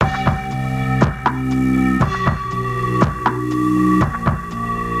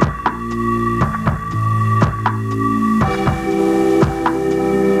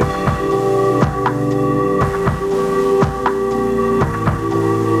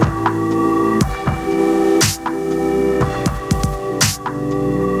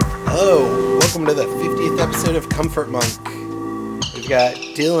Comfort Monk. We've got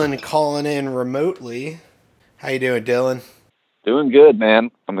Dylan calling in remotely. How you doing, Dylan? Doing good,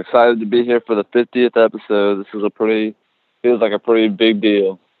 man. I'm excited to be here for the 50th episode. This is feels like a pretty big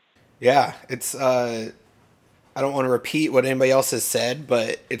deal. Yeah, it's, I don't want to repeat what anybody else has said,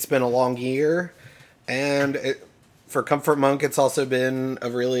 but it's been a long year. And for Comfort Monk, it's also been a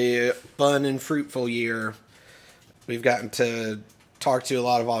really fun and fruitful year. We've gotten to talk to a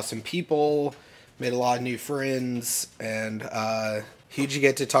lot of awesome people, made a lot of new friends, and who'd you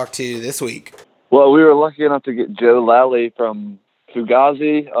get to talk to this week? Well, we were lucky enough to get Joe Lally from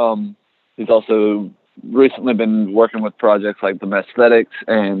Fugazi. He's also recently been working with projects like The Aesthetics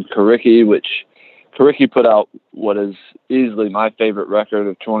and Coriky, which Coriky put out what is easily my favorite record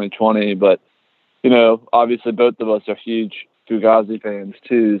of 2020. But, obviously both of us are huge Fugazi fans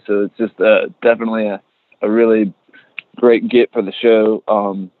too. So it's just definitely a really great get for the show.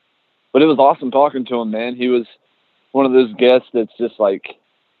 But it was awesome talking to him, man. He was one of those guests that's just like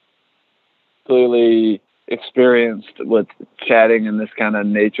clearly experienced with chatting in this kind of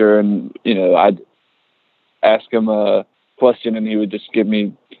nature. And, I'd ask him a question and he would just give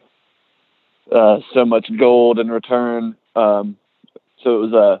me so much gold in return. So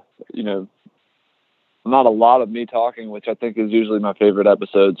it was not a lot of me talking, which I think is usually my favorite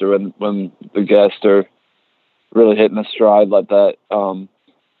episodes, or when the guests are really hitting a stride like that.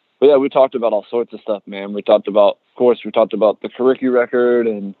 But yeah, we talked about all sorts of stuff, man. We talked about the Coriky record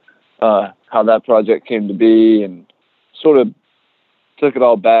and how that project came to be, and sort of took it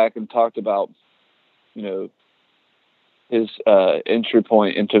all back and talked about, his entry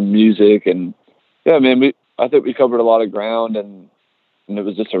point into music. And yeah, man, I think we covered a lot of ground, and it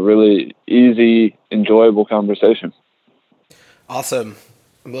was just a really easy, enjoyable conversation. Awesome.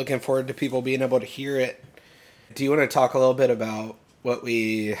 I'm looking forward to people being able to hear it. Do you want to talk a little bit about what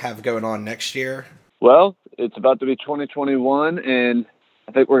we have going on next year? Well, it's about to be 2021, and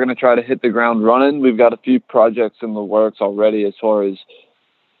I think we're going to try to hit the ground running. We've got a few projects in the works already as far as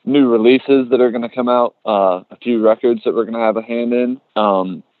new releases that are going to come out, a few records that we're going to have a hand in.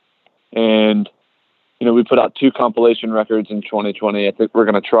 And, we put out 2 compilation records in 2020. I think we're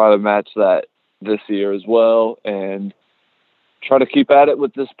going to try to match that this year as well, and try to keep at it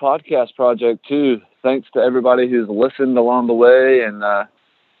with this podcast project too. Thanks to everybody who's listened along the way and,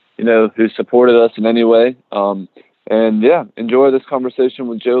 who supported us in any way. And yeah, enjoy this conversation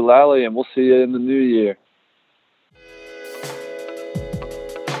with Joe Lally, and we'll see you in the new year.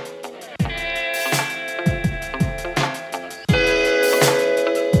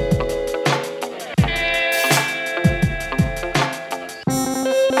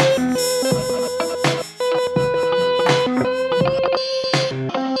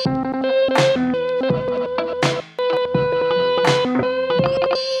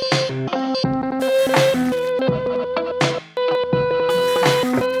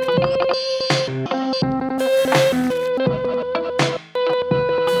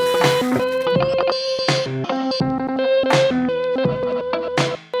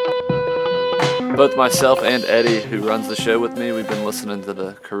 Both myself and Eddie, who runs the show with me, we've been listening to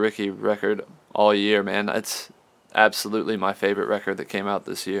the Coriky record all year, man. It's absolutely my favorite record that came out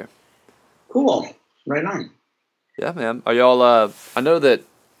this year. Cool. Right on. Yeah, man. Are y'all, I know that,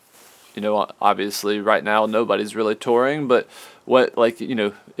 obviously right now nobody's really touring, but what,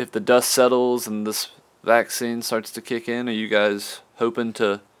 if the dust settles and this vaccine starts to kick in, are you guys hoping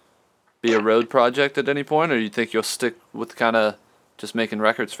to be a road project at any point, or you think you'll stick with kind of just making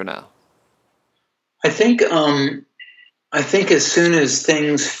records for now? I think as soon as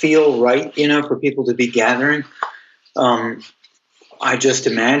things feel right, for people to be gathering, I just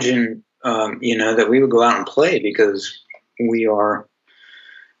imagine, that we would go out and play, because we are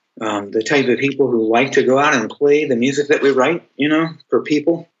the type of people who like to go out and play the music that we write, for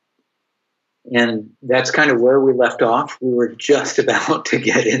people. And that's kind of where we left off. We were just about to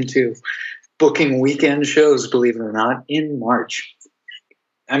get into booking weekend shows, believe it or not, in March.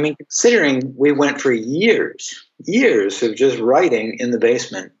 I mean, considering we went for years of just writing in the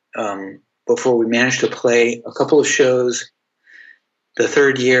basement before we managed to play a couple of shows the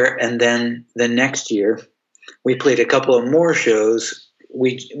third year, and then the next year we played a couple of more shows.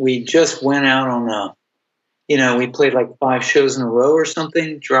 We just went out on we played like 5 shows in a row or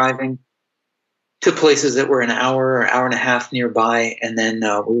something, driving to places that were an hour or hour and a half nearby, and then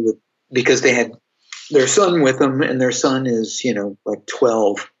we would, because they had their son with them, and their son is, like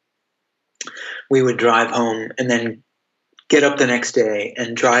 12. We would drive home and then get up the next day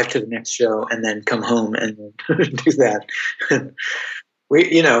and drive to the next show and then come home and do that.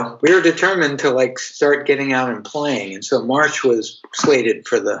 We were determined to start getting out and playing. And so March was slated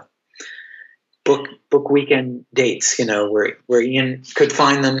for the book weekend dates, where Ian could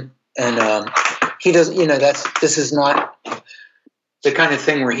find them, and he does. This is not the kind of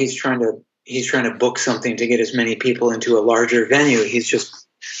thing where he's trying to book something to get as many people into a larger venue. He's just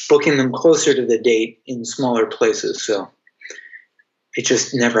booking them closer to the date in smaller places. So it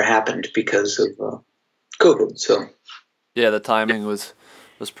just never happened because of COVID. So yeah, the timing was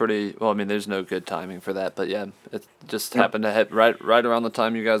pretty well. I mean, there's no good timing for that, but yeah, it just happened to hit right around the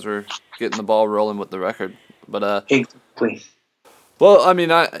time you guys were getting the ball rolling with the record. But exactly. well, I mean,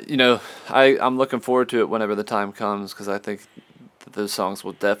 I'm looking forward to it whenever the time comes because I think that those songs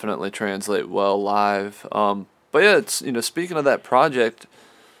will definitely translate well live. But yeah, it's speaking of that project,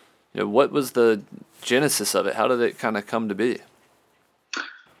 what was the genesis of it? How did it kind of come to be?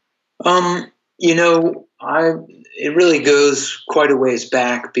 It really goes quite a ways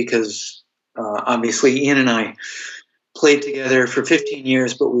back because obviously Ian and I played together for 15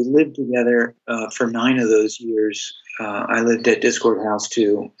 years, but we lived together for 9 of those years. I lived at Discord House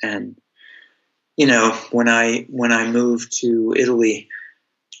too, and when I moved to Italy,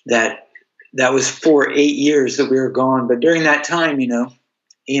 that was for 8 years that we were gone. But during that time, Ian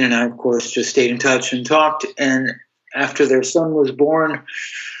and I, of course, just stayed in touch and talked. And after their son was born,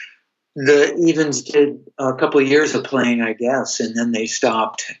 the Evens did a couple of years of playing, I guess, and then they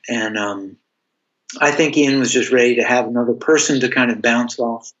stopped. And I think Ian was just ready to have another person to kind of bounce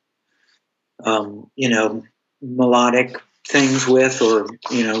off, melodic things with, or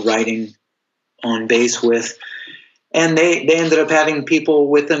writing on bass with. And they ended up having people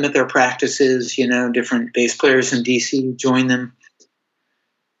with them at their practices, different bass players in DC join them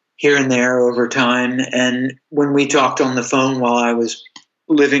here and there over time. And when we talked on the phone while I was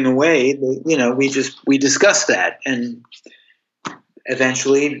living away, we discussed that, and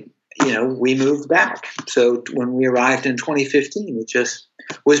eventually, we moved back. So when we arrived in 2015, it just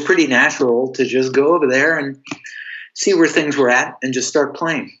was pretty natural to just go over there and see where things were at and just start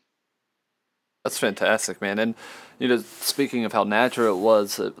playing. That's fantastic, man. And speaking of how natural it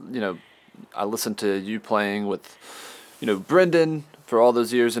was, I listened to you playing with, Brendan for all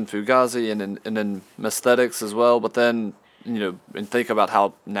those years in Fugazi and in Mesthetics as well. But then, and think about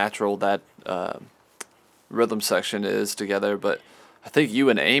how natural that rhythm section is together. But I think you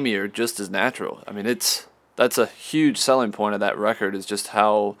and Amy are just as natural. I mean, that's a huge selling point of that record is just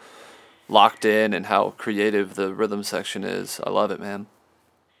how locked in and how creative the rhythm section is. I love it, man.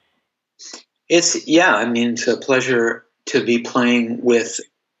 It's a pleasure to be playing with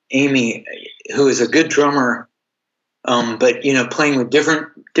Amy, who is a good drummer, but playing with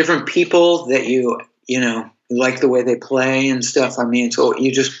different people that you like the way they play and stuff. I mean, so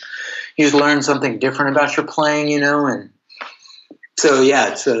you just learn something different about your playing, and so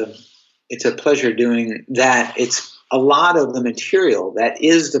yeah, it's a pleasure doing that. It's a lot of the material that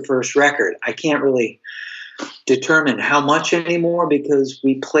is the first record. I can't really determine how much anymore because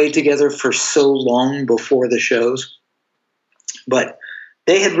we played together for so long before the shows, but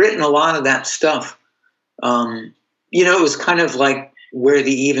they had written a lot of that stuff. It was kind of like where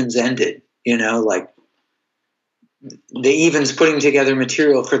the Evens ended, like the Evens putting together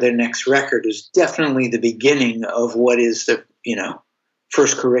material for their next record is definitely the beginning of what is the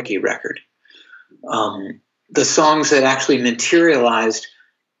first Coriky record. The songs that actually materialized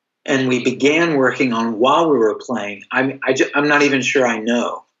and we began working on while we were playing, I'm not even sure I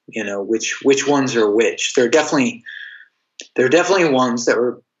know, which ones are which. There are definitely ones that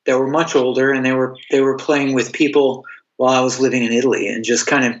were much older, and they were playing with people while I was living in Italy, and just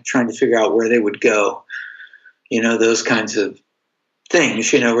kind of trying to figure out where they would go. Those kinds of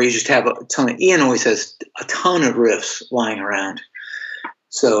things. Where you just have a ton. Ian always has a ton of riffs lying around,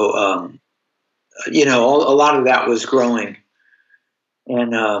 so a lot of that was growing.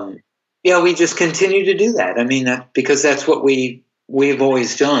 And we just continue to do that. I mean, because that's what we've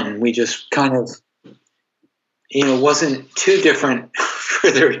always done. We just kind of, wasn't too different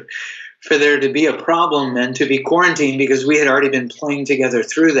for there to be a problem and to be quarantined because we had already been playing together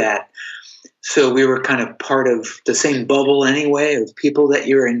through that. So we were kind of part of the same bubble anyway of people that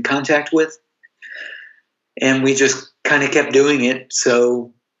you're in contact with, and we just kind of kept doing it.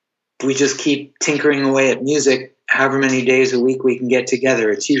 So we just keep tinkering away at music. However many days a week we can get together.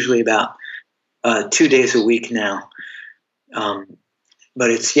 It's usually about 2 days a week now.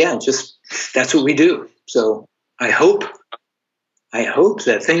 But it's, just that's what we do. So I hope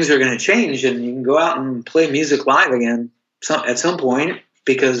that things are going to change and you can go out and play music live again at some point,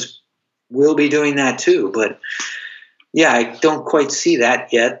 because we'll be doing that too. But yeah, I don't quite see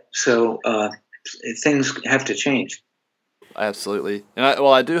that yet. So things have to change. Absolutely. And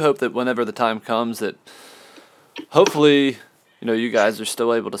I do hope that whenever the time comes that hopefully you guys are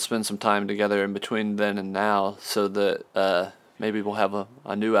still able to spend some time together in between then and now, so that maybe we'll have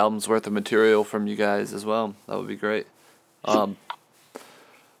a new album's worth of material from you guys as well. That would be great. But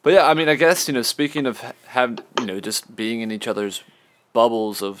yeah, I mean, I guess, speaking of just being in each other's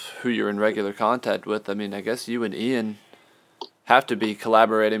bubbles of who you're in regular contact with, I mean, I guess you and Ian have to be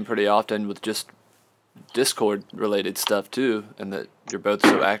collaborating pretty often with just Discord related stuff too, and that you're both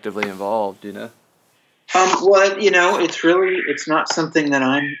so actively involved, Well, it's not something that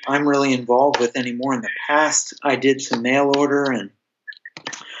I'm really involved with anymore. In the past, I did some mail order, and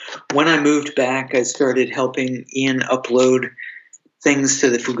when I moved back, I started helping Ian upload things to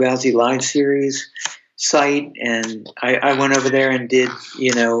the Fugazi Live series site, and I went over there and did,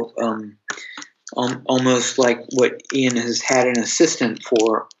 almost like what Ian has had an assistant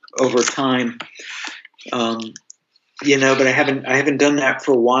for over time. But I haven't done that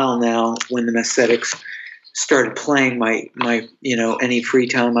for a while now. When the Mesetics started playing, my any free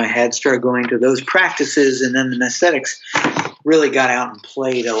time I had, started going to those practices, and then the Mesetics really got out and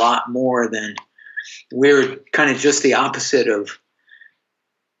played a lot more than we're kind of just the opposite of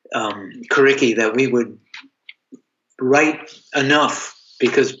Coriky, that we would write enough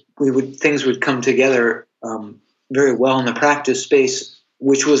because things would come together very well in the practice space,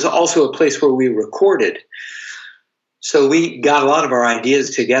 which was also a place where we recorded. So we got a lot of our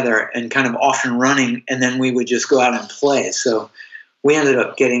ideas together and kind of off and running, and then we would just go out and play. So we ended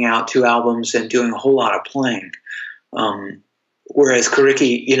up getting out 2 albums and doing a whole lot of playing. Whereas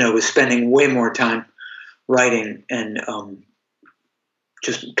Coriky, was spending way more time writing and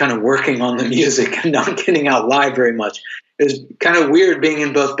just kind of working on the music and not getting out live very much. It was kind of weird being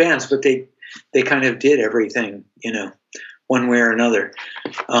in both bands, but they kind of did everything, one way or another.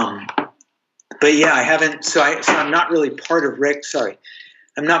 But yeah, I haven't. So I'm not really part of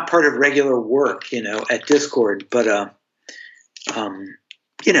I'm not part of regular work, at Discord. But I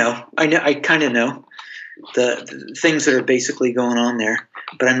kind of know the things that are basically going on there.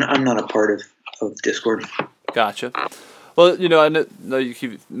 But I'm not a part of Discord. Gotcha. Well, I know you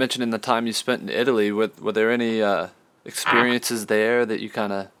keep mentioning the time you spent in Italy. Were there any experiences there that you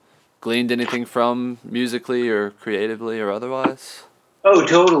kind of gleaned anything from musically or creatively or otherwise? Oh,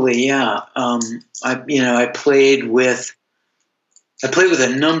 totally. Yeah. I played with a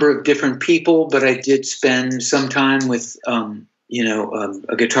number of different people, but I did spend some time with, a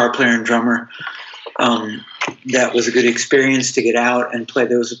guitar player and drummer. That was a good experience to get out and play.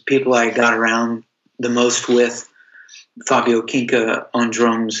 Those people I got around the most with, Fabio Kinka on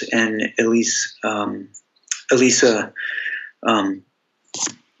drums and Elisa,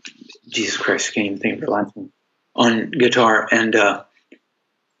 Jesus Christ, I can't even think of her last name, on guitar, and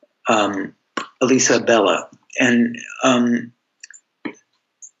Elisa Bella. And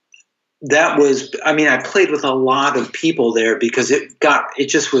that was, I played with a lot of people there because it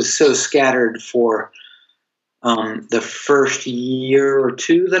just was so scattered for the first year or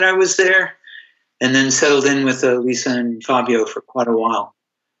 2 that I was there, and then settled in with Lisa and Fabio for quite a while.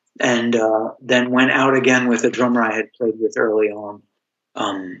 And then went out again with a drummer I had played with early on,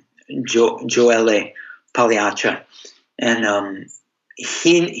 Joele Pagliaccia. And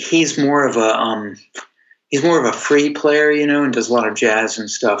he's more of a free player, and does a lot of jazz and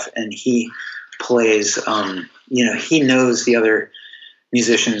stuff. And he plays, he knows the other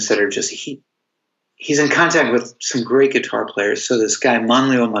musicians that are just, he's in contact with some great guitar players. So this guy,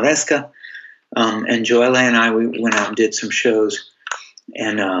 Manlio Maresca, and Joelle and I, we went out and did some shows.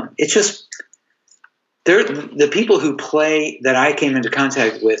 And it's just, the people who play that I came into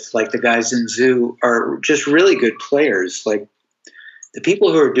contact with, like the guys in Zoo, are just really good players. Like the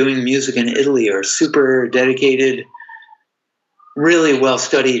people who are doing music in Italy are super dedicated, really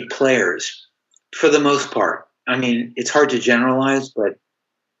well-studied players for the most part. It's hard to generalize, but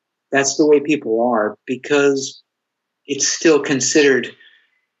that's the way people are because it's still considered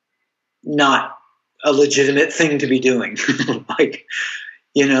not a legitimate thing to be doing.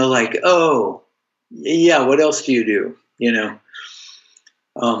 Oh, yeah, what else do you do?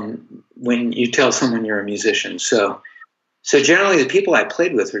 When you tell someone you're a musician. So generally the people I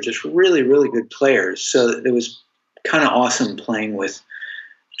played with were just really, really good players. So it was kind of awesome playing with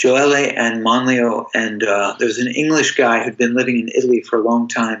Joelle and Manlio. And there was an English guy who'd been living in Italy for a long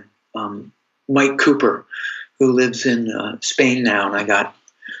time, Mike Cooper, who lives in Spain now. And I got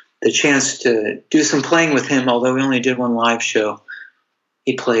the chance to do some playing with him, although we only did one live show.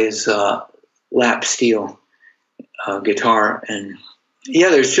 He plays lap steel guitar. And yeah,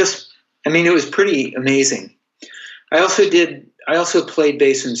 there's just, it was pretty amazing. I also played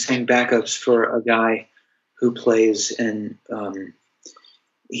bass and sang backups for a guy who plays, and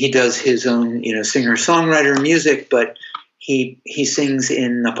he does his own, singer-songwriter music, but he sings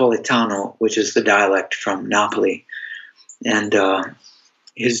in Napoletano, which is the dialect from Napoli, and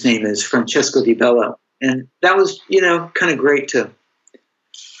his name is Francesco Di Bella, and that was kind of great to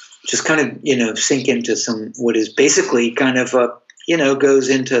just kind of sink into some what is basically kind of goes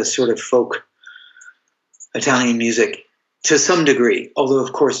into sort of folk Italian music to some degree, although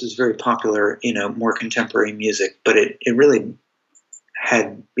of course it's very popular, more contemporary music, but it really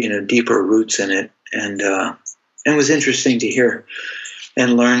had deeper roots in it, and it was interesting to hear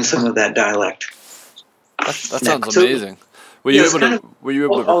and learn some of that dialect. That sounds amazing. Were you able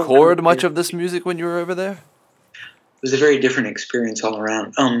to record much of this music when you were over there? It was a very different experience all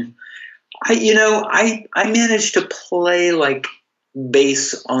around. I managed to play like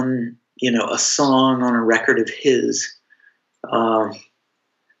bass on a song on a record of his,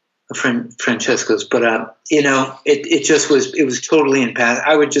 Francesco's, but it was totally in path.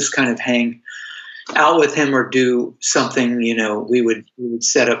 I would just kind of hang out with him or do something. We would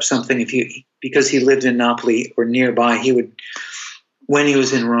set up something because he lived in Napoli or nearby. When he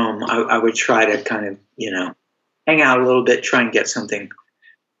was in Rome, I would try to kind of hang out a little bit, try and get something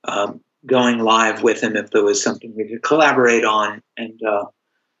going live with him if there was something we could collaborate on. And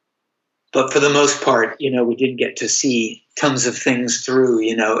but for the most part, we didn't get to see tons of things through.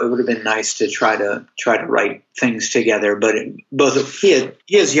 It would have been nice to try to write things together. But he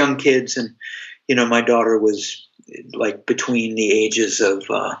has young kids, and my daughter was like between the ages of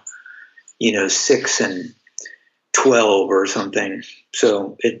 6 and 12 or something.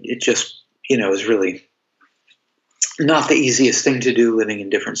 So it just was really not the easiest thing to do living in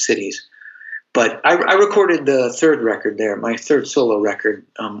different cities. But I recorded the third record there, my third solo record,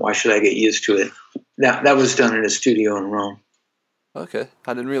 Why Should I Get Used to It? That was done in a studio in Rome. Okay.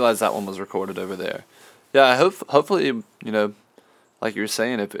 I didn't realize that one was recorded over there. Yeah, hopefully, like you were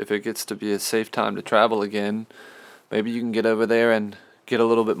saying, if it gets to be a safe time to travel again, maybe you can get over there and get a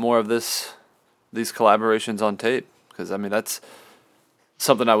little bit more of these collaborations on tape. Because, that's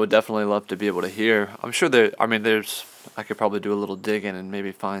something I would definitely love to be able to hear. I'm sure I could probably do a little digging and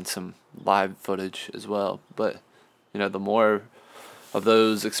maybe find some live footage as well. But, the more of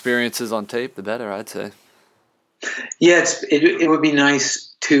those experiences on tape, the better, I'd say. Yeah, it would be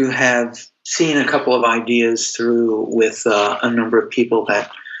nice to have seen a couple of ideas through with a number of people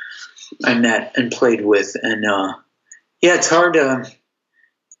that I met and played with. And, it's hard to,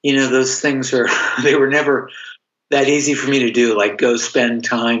 those things they were never that easy for me to do, like go spend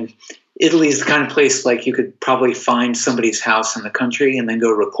time. Italy's the kind of place like you could probably find somebody's house in the country and then go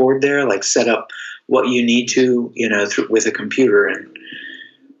record there, like set up what you need to, with a computer and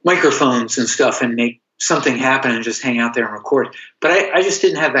microphones and stuff and make something happen and just hang out there and record. But I just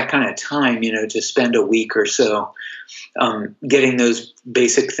didn't have that kind of time, to spend a week or so getting those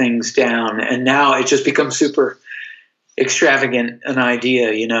basic things down. And now it just becomes super extravagant an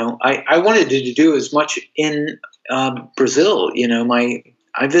idea, I wanted to do as much in Brazil.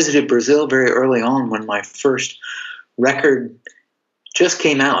 I visited Brazil very early on when my first record just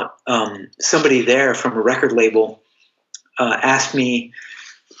came out. Somebody there from a record label asked me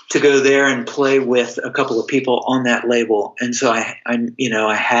to go there and play with a couple of people on that label, and so I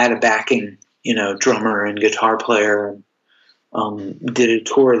had a backing, drummer and guitar player, and did a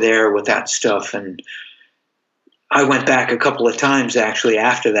tour there with that stuff. And I went back a couple of times actually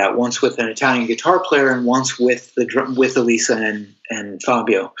after that, once with an Italian guitar player and once with Elisa and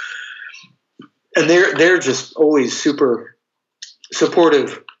Fabio. And they're just always super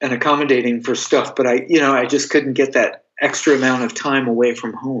supportive and accommodating for stuff, but I just couldn't get that extra amount of time away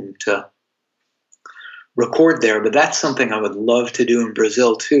from home to record there. But that's something I would love to do in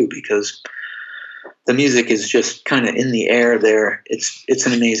Brazil too, because the music is just kind of in the air there. It's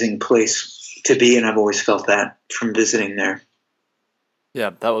an amazing place to be, and I've always felt that from visiting there. Yeah,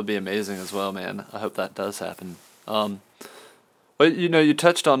 that would be amazing as well, man. I hope that does happen. But you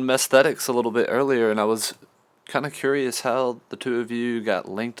touched on Mesthetics a little bit earlier, and I was kind of curious how the two of you got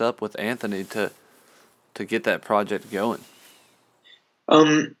linked up with Anthony to get that project going.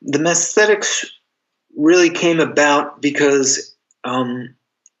 The Mesthetics really came about because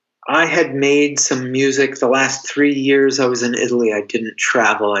I had made some music the last 3 years I was in Italy. I didn't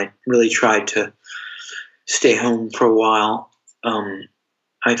travel. I really tried to stay home for a while.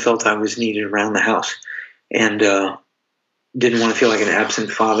 I felt I was needed around the house and didn't want to feel like an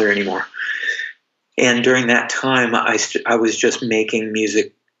absent father anymore. And during that time, I was just making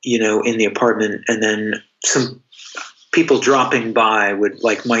music, in the apartment, and then some people dropping by would,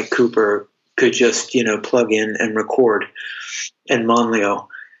 like Mike Cooper, could just, plug in and record, and Monleo.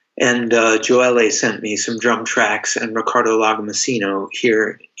 And Joelle sent me some drum tracks, and Ricardo Lagomasino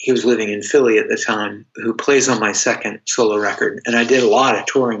here, he was living in Philly at the time, who plays on my second solo record. And I did a lot of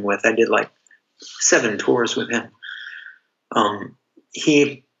touring with. I did like 7 tours with him.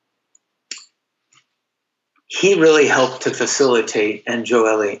 He really helped to facilitate, and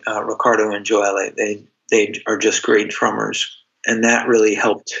Ricardo and Joelle, they are just great drummers, and that really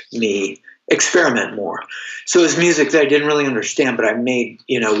helped me experiment more. So it's music that I didn't really understand, but I made,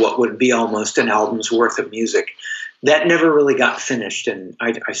 what would be almost an album's worth of music that never really got finished, and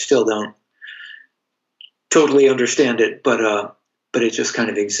I still don't totally understand it, but it just kind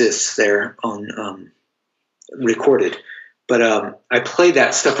of exists there on recorded. But I played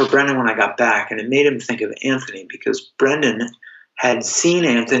that stuff for Brendan when I got back, and it made him think of Anthony, because Brendan had seen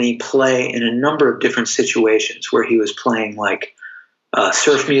Anthony play in a number of different situations where he was playing like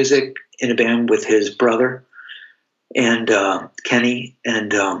surf music in a band with his brother and Kenny,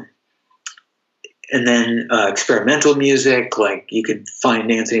 and then experimental music. Like you could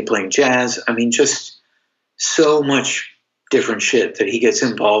find Anthony playing jazz. I mean, just so much different shit that he gets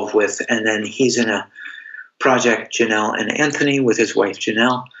involved with. And then he's in a project, Janelle and Anthony, with his wife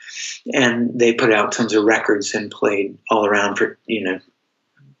Janelle, and they put out tons of records and played all around for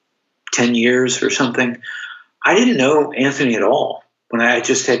 10 years or something. I didn't know Anthony at all when I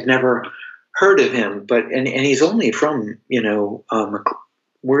just had never heard of him, but and he's only from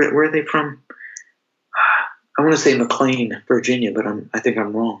where are they from? I want to say McLean, Virginia, but I think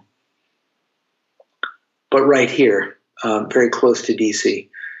I'm wrong. But right here, very close to DC,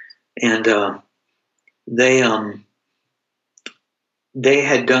 and they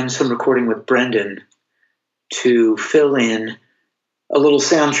had done some recording with Brendan to fill in a little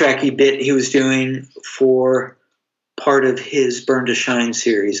soundtracky bit he was doing for part of his Burn to Shine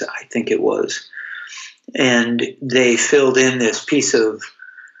series, I think it was. And they filled in this piece of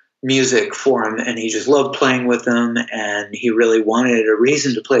music for him, and he just loved playing with them, and he really wanted a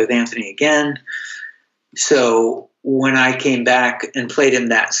reason to play with Anthony again. So when I came back and played him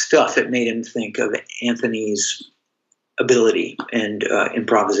that stuff, it made him think of Anthony's ability and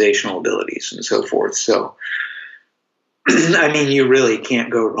improvisational abilities and so forth. So, I mean, you really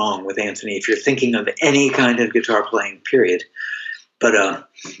can't go wrong with Anthony if you're thinking of any kind of guitar playing, period. But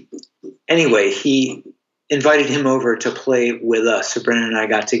anyway, he invited him over to play with us. So Brendan and I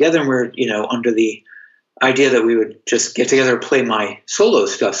got together, and we're, under the idea that we would just get together and play my solo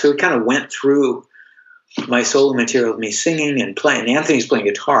stuff. So we kind of went through my solo material with me singing and playing. And Anthony's playing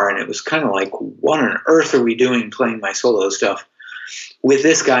guitar, and it was kind of like, what on earth are we doing playing my solo stuff with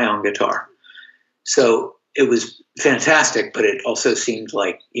this guy on guitar? So it was fantastic, but it also seemed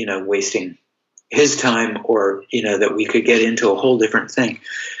like, wasting his time, or, that we could get into a whole different thing.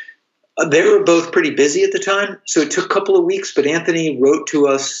 They were both pretty busy at the time, so it took a couple of weeks, but Anthony wrote to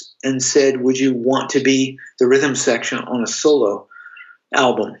us and said, would you want to be the rhythm section on a solo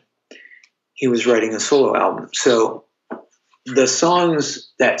album? He was writing a solo album. So the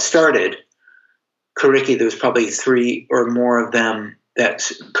songs that started Coriky, there was probably 3 or more of them that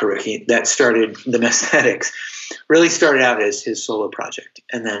started the Mesthetics, really started out as his solo project.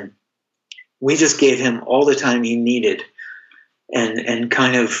 And then we just gave him all the time he needed, and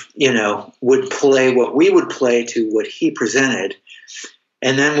kind of, would play what we would play to what he presented,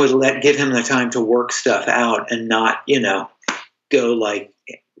 and then would give him the time to work stuff out and not, go like,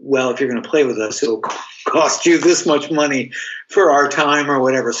 well, if you're going to play with us, it'll cost you this much money for our time or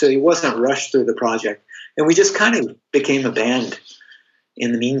whatever. So he wasn't rushed through the project. And we just kind of became a band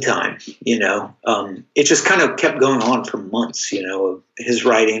in the meantime, It just kind of kept going on for months, of his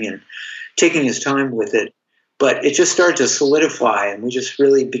writing and taking his time with it. But it just started to solidify, and we just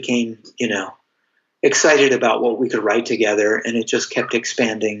really became, excited about what we could write together, and it just kept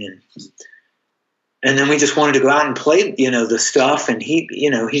expanding. And then we just wanted to go out and play, the stuff. And he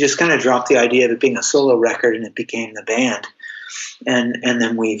just kind of dropped the idea of it being a solo record, and it became the band. And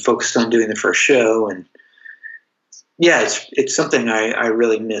then we focused on doing the first show. And yeah, it's something I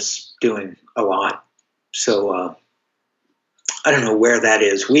really miss doing a lot. So I don't know where that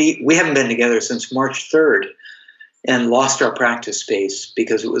is. We haven't been together since March 3rd, and lost our practice space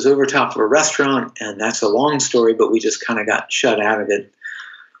because it was over top of a restaurant. And that's a long story, but we just kind of got shut out of it.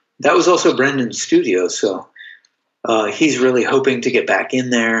 That was also Brendan's studio, so he's really hoping to get back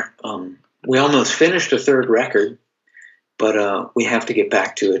in there. We almost finished a 3rd record, but we have to get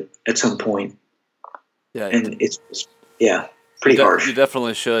back to it at some point. Yeah, and it's pretty harsh. You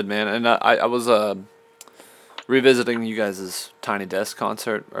definitely should, man. And I was revisiting you guys' Tiny Desk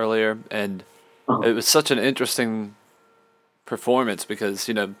concert earlier, and it was such an interesting performance because,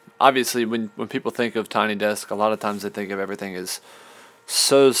 obviously when people think of Tiny Desk, a lot of times they think of everything as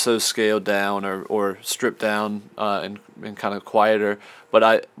so scaled down or stripped down and kind of quieter.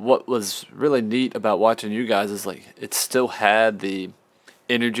 But what was really neat about watching you guys is like it still had the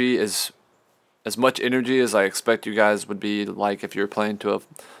energy, as much energy as I expect you guys would be like if you're playing to a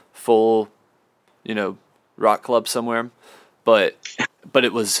full, rock club somewhere. But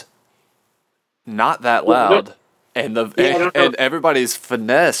it was not that loud, and and everybody's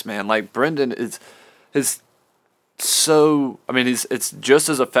finesse, man. Like Brendan is so. I mean, it's just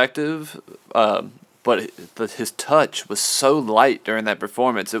as effective, but his touch was so light during that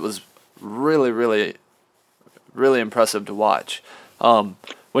performance. It was really, really, really impressive to watch.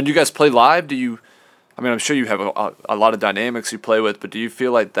 When you guys play live, do you? I mean, I'm sure you have a lot of dynamics you play with, but do you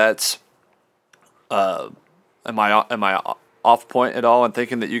feel like that's? Am I off point at all in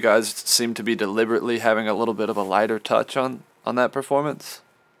thinking that you guys seem to be deliberately having a little bit of a lighter touch on that performance?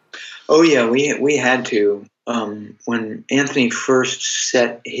 Oh yeah, we had to. When Anthony first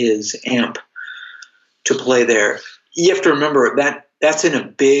set his amp to play there, you have to remember that's in a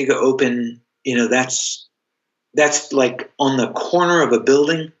big open. That's like on the corner of a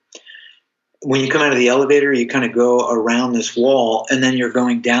building. When you come out of the elevator, you kind of go around this wall, and then you're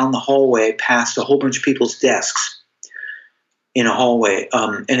going down the hallway past a whole bunch of people's desks in a hallway.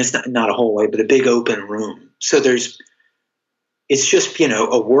 And it's not a hallway, but a big open room. So it's just,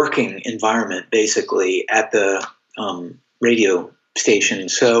 a working environment basically at the radio station.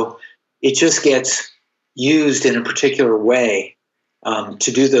 So it just gets used in a particular way.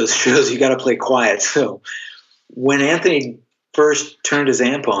 To do those shows, you got to play quiet. So when Anthony first turned his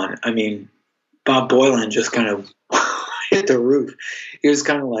amp on, I mean, Bob Boylan just kind of hit the roof. He was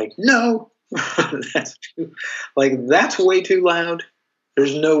kind of like, no, that's way too loud.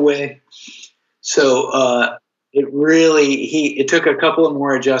 There's no way. So it took a couple of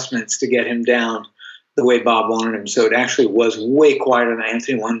more adjustments to get him down the way Bob wanted him. So it actually was way quieter than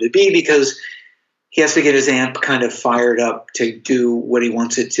Anthony wanted to be, because he has to get his amp kind of fired up to do what he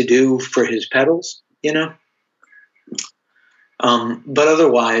wants it to do for his pedals, But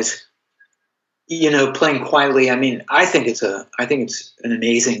otherwise, playing quietly, I mean, I think it's an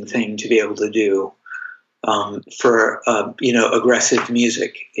amazing thing to be able to do for aggressive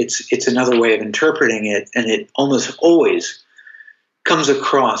music. It's another way of interpreting it, and it almost always comes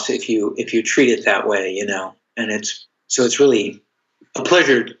across if you treat it that way, And it's really a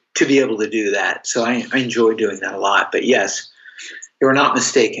pleasure to be able to do that. So I enjoy doing that a lot. But yes, you are not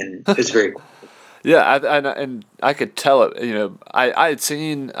mistaken. It's very cool. Yeah, and I could tell it. I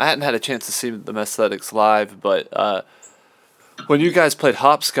hadn't had a chance to see the Mesthetics live, but when you guys played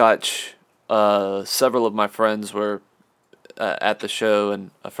Hopscotch, several of my friends were at the show, and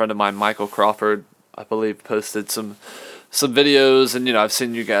a friend of mine, Michael Crawford, I believe, posted some videos, and I've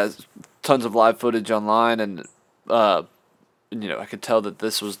seen you guys tons of live footage online, and I could tell that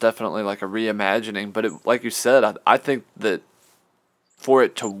this was definitely like a reimagining. But like you said, I think that for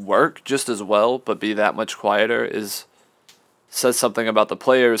it to work just as well, but be that much quieter, says something about the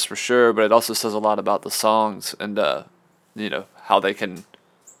players for sure, but it also says a lot about the songs and how they're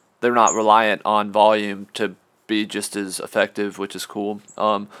not reliant on volume to be just as effective, which is cool.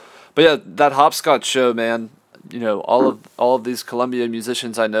 But yeah, that Hopscotch show, man. All of these Columbia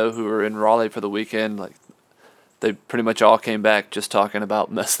musicians I know who were in Raleigh for the weekend, like they pretty much all came back just talking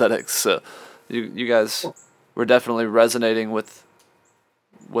about Mesthetics. So you guys were definitely resonating with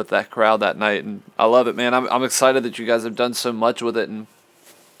that crowd that night, and I love it, man. I'm excited that you guys have done so much with it, and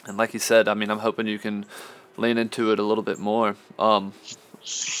like you said, I mean, I'm hoping you can lean into it a little bit more. But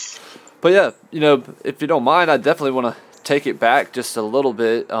yeah, if you don't mind, I definitely want to take it back just a little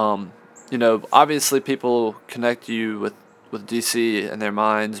bit. Obviously people connect you with DC in their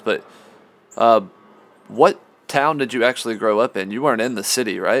minds, but what town did you actually grow up in? You weren't in the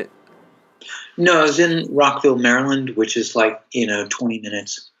city, right? No, I was in Rockville, Maryland, which is like, 20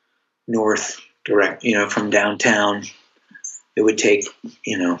 minutes north direct, from downtown. It would take,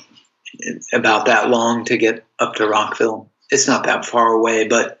 about that long to get up to Rockville. It's not that far away,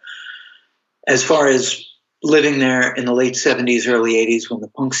 but as far as living there in the late 70s, early 80s, when the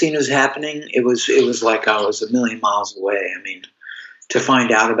punk scene was happening, it was like I was a million miles away. I mean, to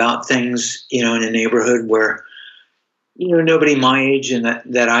find out about things, in a neighborhood where, nobody my age and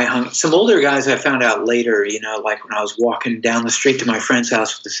that I hung. Some older guys I found out later, like when I was walking down the street to my friend's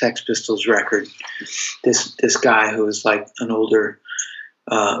house with the Sex Pistols record, this guy who was like an older,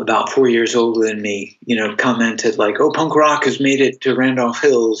 about 4 years older than me, commented like, "Oh, punk rock has made it to Randolph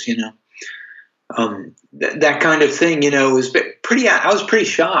Hills," that kind of thing, was pretty. I was pretty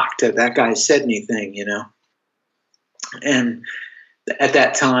shocked that guy said anything, and at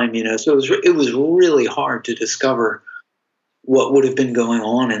that time, so it was really hard to discover what would have been going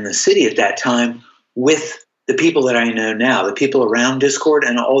on in the city at that time with the people that I know now, the people around Discord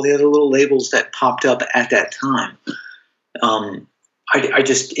and all the other little labels that popped up at that time.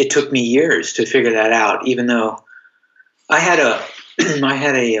 It took me years to figure that out, even though I had a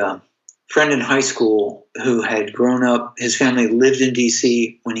friend in high school who had grown up. His family lived in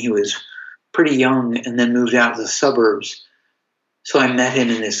DC when he was pretty young and then moved out to the suburbs. So I met him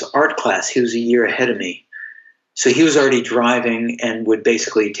in this art class. He was a year ahead of me. So he was already driving and would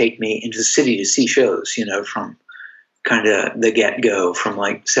basically take me into the city to see shows, from kind of the get-go. From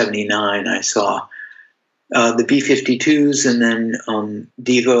like 79, I saw the B-52s and then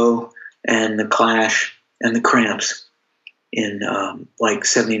Devo and the Clash and the Cramps in like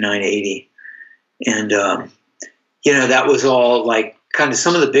 79, 80. And, that was all like kind of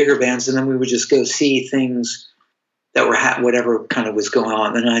some of the bigger bands. And then we would just go see things that were whatever kind of was going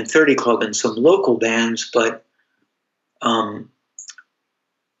on. The 930 Club and some local bands. But what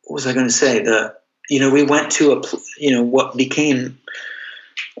was I going to say? We went to what became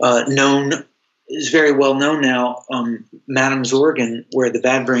known, is very well known now, Madam's Organ, where the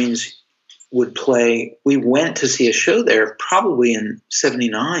Bad Brains would play. We went to see a show there probably in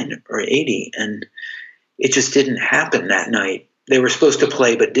 79 or 80, and it just didn't happen that night. They were supposed to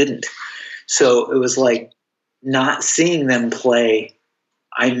play but didn't. So it was like not seeing them play,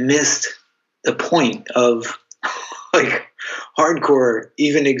 I missed the point of like hardcore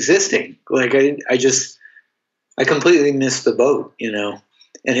even existing. Like I completely missed the boat, and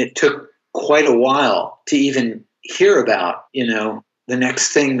it took quite a while to even hear about, the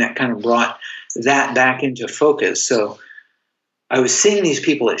next thing that kind of brought that back into focus. So I was seeing these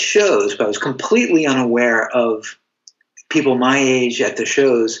people at shows, but I was completely unaware of people my age at the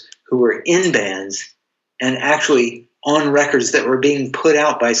shows who were in bands and actually on records that were being put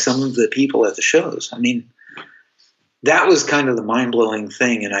out by some of the people at the shows. I mean, that was kind of the mind-blowing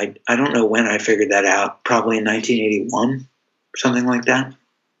thing, and I don't know when I figured that out, probably in 1981, something like that.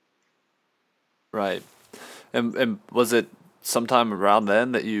 Right. And was it sometime around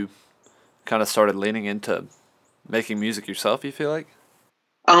then that you kind of started leaning into making music yourself, you feel like?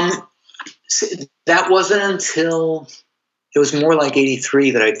 That wasn't until it was more like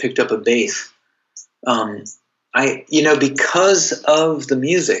 83 that I picked up a bass. Because of the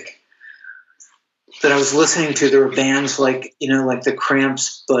music that I was listening to, there were bands like the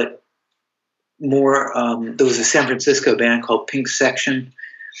Cramps, but more, there was a San Francisco band called Pink Section.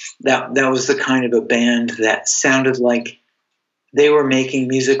 That was the kind of a band that sounded like they were making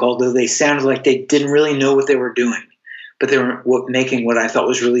music, although they sounded like they didn't really know what they were doing. But they were making what I thought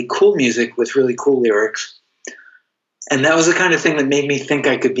was really cool music with really cool lyrics. And that was the kind of thing that made me think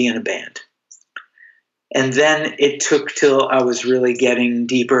I could be in a band. And then it took till I was really getting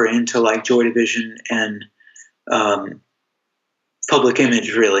deeper into like Joy Division and Public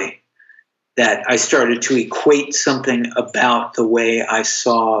Image, really, that I started to equate something about the way I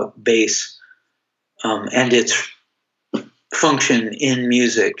saw bass and its function in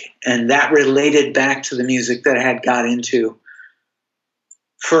music. And that related back to the music that I had got into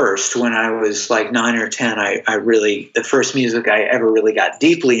first when I was like 9 or 10. The first music I ever really got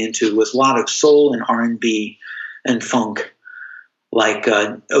deeply into was a lot of soul and R&B and funk, like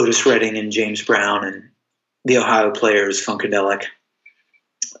Otis Redding and James Brown and the Ohio Players, Funkadelic,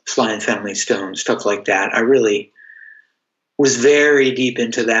 Sly and Family Stone, stuff like that. I really was very deep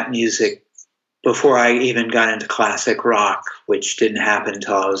into that music before I even got into classic rock, which didn't happen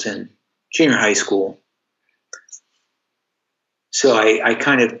until I was in junior high school. So I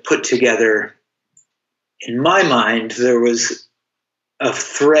kind of put together, in my mind, there was a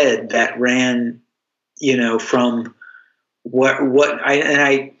thread that ran, from look,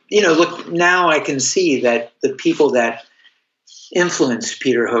 now I can see that the people that influenced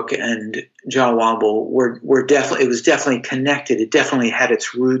Peter Hook and Jah Wobble were definitely, it was definitely connected. It definitely had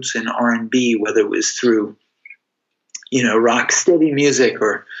its roots in R&B, whether it was through, rock steady music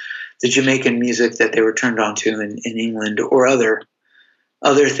or the Jamaican music that they were turned on to in England, or other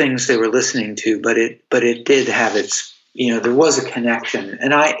things they were listening to. But it did have its, there was a connection.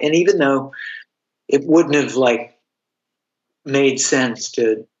 And even though it wouldn't have like made sense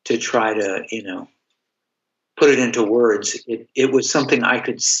to try to, put it into words, it was something I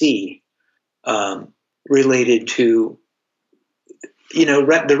could see related to,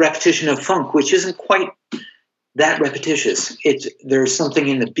 the repetition of funk, which isn't quite that repetitious. There's something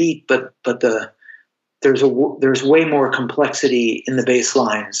in the beat, but there's way more complexity in the bass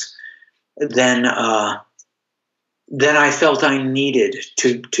lines than I felt I needed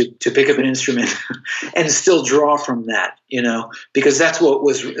to pick up an instrument and still draw from that, because that's what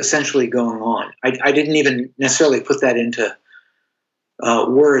was essentially going on. I didn't even necessarily put that into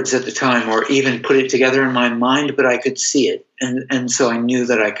words at the time, or even put it together in my mind, but I could see it, and so I knew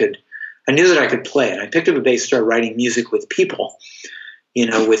that I could play. And I picked up a bass, started writing music with people,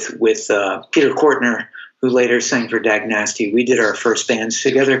 with Peter Kortner, who later sang for Dag Nasty. We did our first bands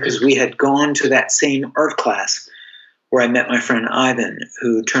together because we had gone to that same art class where I met my friend Ivan,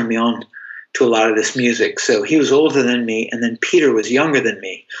 who turned me on to a lot of this music. So he was older than me, and then Peter was younger than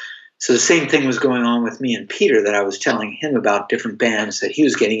me. So the same thing was going on with me and Peter, that I was telling him about different bands that he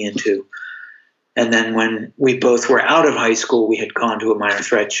was getting into. And then when we both were out of high school, we had gone to a Minor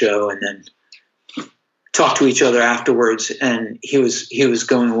Threat show and then talked to each other afterwards. And he was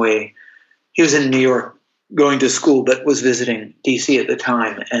going away. He was in New York going to school, but was visiting DC at the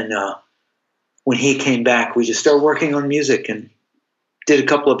time. And when he came back, we just started working on music and did a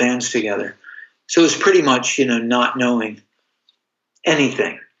couple of bands together. So it was pretty much, not knowing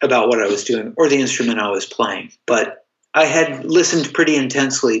anything about what I was doing or the instrument I was playing. But I had listened pretty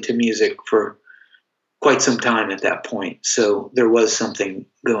intensely to music for quite some time at that point. So there was something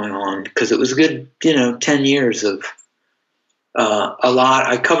going on, because it was a good, 10 years of a lot.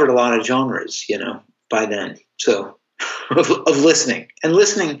 I covered a lot of genres, by then. So of listening. And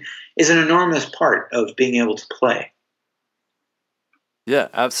listening is an enormous part of being able to play. Yeah,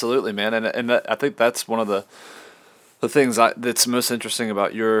 absolutely, man. And I think that's one of the things that's most interesting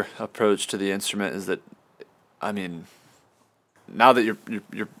about your approach to the instrument is that, I mean, now that you're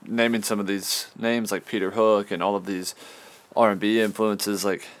naming some of these names like Peter Hook and all of these R&B influences,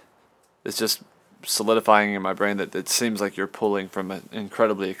 like, it's just solidifying in my brain that it seems like you're pulling from an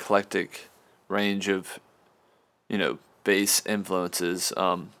incredibly eclectic range of, bass influences.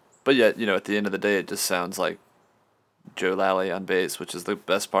 But yet, at the end of the day, it just sounds like Joe Lally on bass, which is the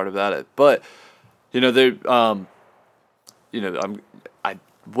best part about it. But, I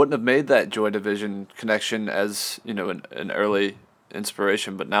wouldn't have made that Joy Division connection as, an early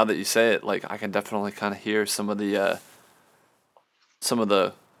inspiration, but now that you say it, like, I can definitely kind of hear some of the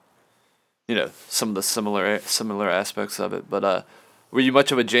similar aspects of it. But were you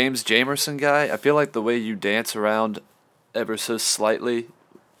much of a James Jamerson guy? I feel like the way you dance around ever so slightly,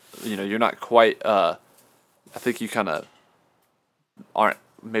 you're not quite, I think you kind of aren't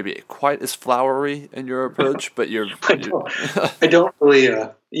maybe quite as flowery in your approach, but I don't really,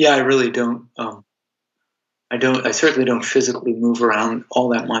 I really don't, I certainly don't physically move around all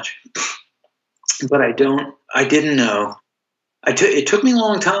that much, but I didn't know. It took me a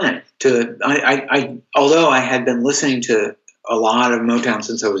long time although I had been listening to a lot of Motown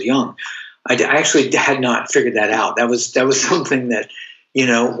since I was young, I actually had not figured that out. That was something that,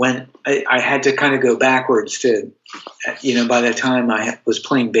 when I had to kind of go backwards to, by the time I was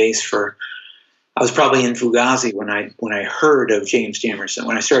playing bass I was probably in Fugazi when I heard of James Jamerson,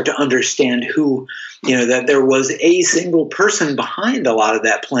 when I started to understand who, that there was a single person behind a lot of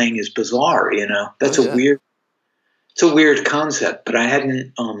that playing is bizarre. That's it's a weird concept, but I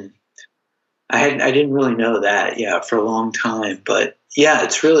didn't really know that, for a long time. But yeah,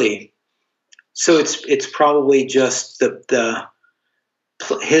 it's really, so it's probably just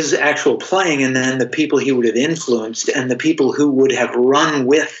his actual playing, and then the people he would have influenced and the people who would have run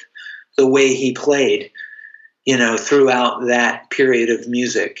with the way he played, throughout that period of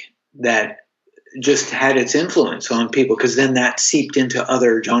music, that just had its influence on people, because then that seeped into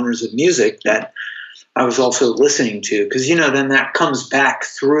other genres of music that I was also listening to, because, then that comes back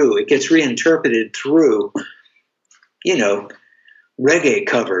through, it gets reinterpreted through, reggae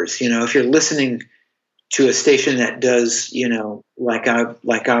covers. If you're listening to a station that does, like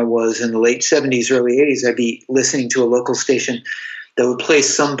I was in the late 70s, early 80s, I'd be listening to a local station that would play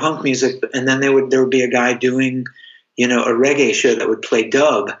some punk music, and then there would be a guy doing, a reggae show that would play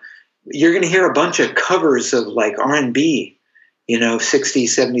dub. You're going to hear a bunch of covers of like R&B, 60s,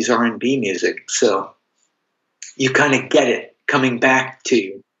 70s R&B music. So you kind of get it coming back to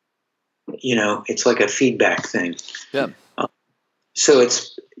you. It's like a feedback thing. Yeah. So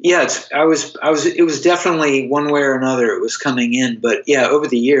it was definitely one way or another it was coming in, but yeah, over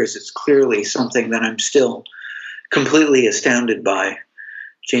the years, it's clearly something that I'm still completely astounded by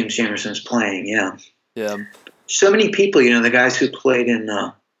James Jamerson's playing. Yeah. Yeah. So many people, the guys who played in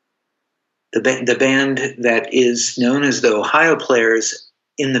the band that is known as the Ohio Players,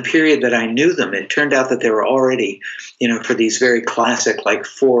 in the period that I knew them, it turned out that they were already, for these very classic, like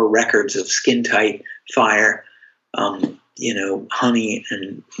 4 records of Skin Tight, Fire, Honey,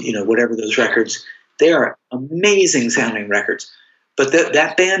 and, whatever those records, they are amazing sounding records. But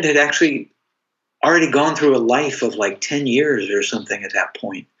that band had actually already gone through a life of like 10 years or something at that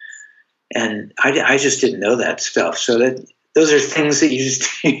point. And I just didn't know that stuff. So those are things that you just,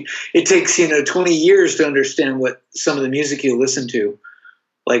 it takes, 20 years to understand what some of the music you listen to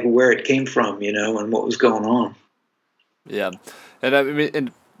like where it came from, and what was going on. Yeah, and I mean,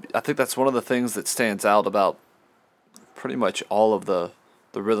 and I think that's one of the things that stands out about pretty much all of the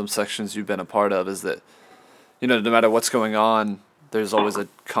rhythm sections you've been a part of is that no matter what's going on, there's always a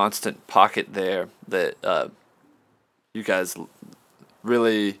constant pocket there that you guys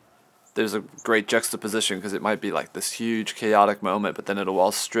really. There's a great juxtaposition because it might be like this huge chaotic moment, but then it'll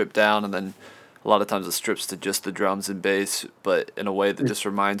all strip down, and then a lot of times it strips to just the drums and bass, but in a way that just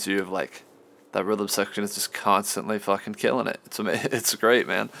reminds you of like that rhythm section is just constantly fucking killing it. It's great,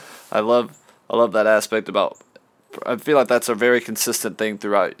 man. I love that aspect about. I feel like that's a very consistent thing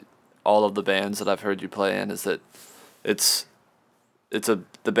throughout all of the bands that I've heard you play in. Is that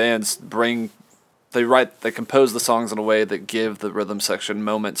the bands they compose the songs in a way that give the rhythm section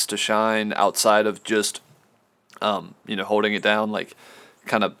moments to shine outside of just holding it down, like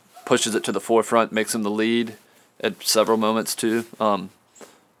kind of pushes it to the forefront, makes them the lead at several moments too. But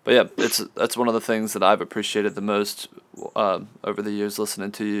yeah, that's one of the things that I've appreciated the most over the years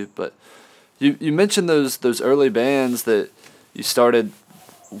listening to you. But you mentioned those early bands that you started.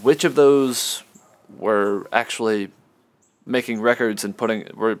 Which of those were actually making records and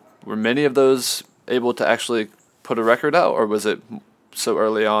were many of those able to actually put a record out, or was it so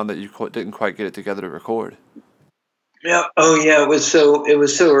early on that you didn't quite get it together to record? Yeah. Oh, yeah. It was so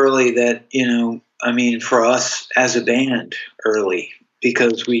early that I mean, for us as a band, early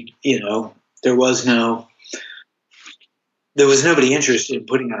because there was nobody interested in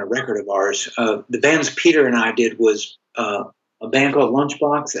putting out a record of ours. The bands Peter and I did was a band called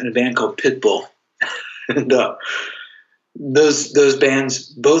Lunchbox and a band called Pitbull, and those bands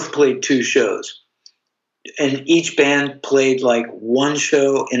both played 2 shows. And each band played like one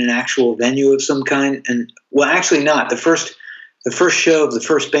show in an actual venue of some kind. And well, actually not. The first show of the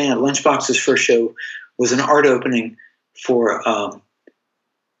first band, Lunchbox's first show, was an art opening for our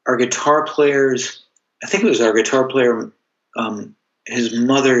guitar player's. I think it was our guitar player, his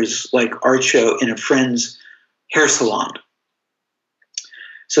mother's like art show in a friend's hair salon.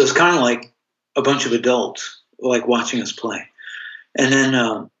 So it's kind of like a bunch of adults like watching us play, and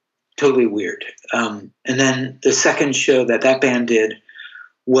then. Totally weird. And then the second show that band did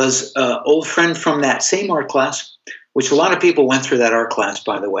was an old friend from that same art class, which a lot of people went through that art class,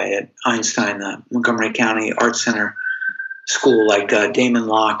 by the way, at Einstein, the Montgomery County Art Center School, like Damon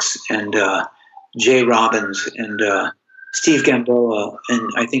Locks and Jay Robbins and Steve Gamboa, and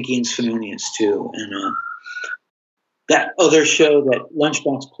I think Ian Svenonius too. And that other show that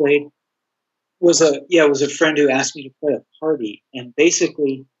Lunchbox played was a friend who asked me to play a party, and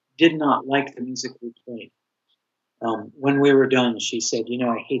basically did not like the music we played. When we were done, she said,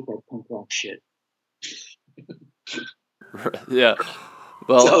 I hate that punk rock shit. Yeah.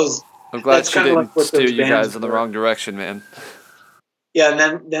 Well, So I'm glad she didn't steer you guys in the wrong direction, man. Yeah, and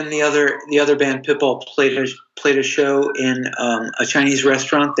then the other band, Pitbull, played a show in a Chinese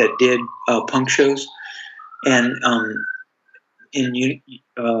restaurant that did punk shows, and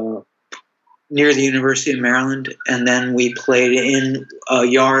near the University of Maryland, and then we played in a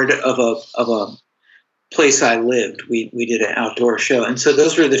yard of a place I lived. We did an outdoor show, and so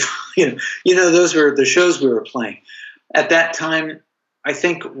those were the those were the shows we were playing at that time. I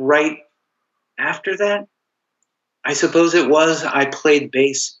think right after that, I suppose it was, I played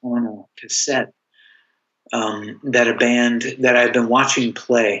bass on a cassette that a band that I'd been watching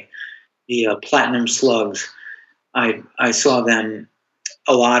play, the Platinum Slugs. I saw them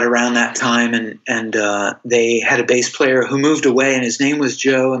a lot around that time, and they had a bass player who moved away, and his name was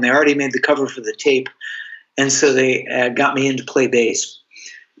Joe, and they already made the cover for the tape, and so they got me in to play bass,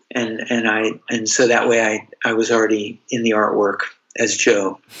 and so that way I was already in the artwork as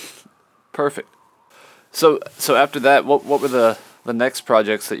Joe. Perfect. So after that, what were the next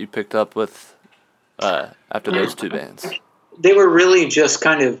projects that you picked up with after those 2 bands? They were really just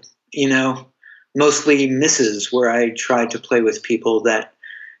kind of mostly misses where I tried to play with people that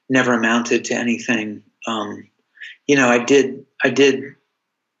never amounted to anything. I did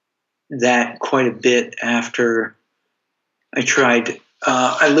that quite a bit after I tried.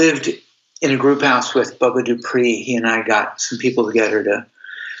 I lived in a group house with Bubba Dupree. He and I got some people together to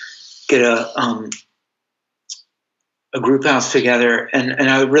get a group house together, and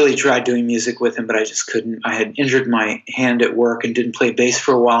I really tried doing music with him, but I just couldn't. I had injured my hand at work and didn't play bass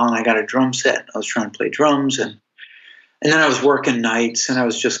for a while, and I got a drum set. I was trying to play drums, and then I was working nights, and I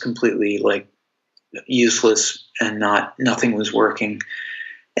was just completely like useless, and nothing was working.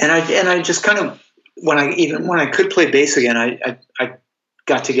 And I just kind of when I could play bass again, I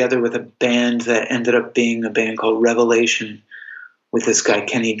got together with a band that ended up being a band called Revelation with this guy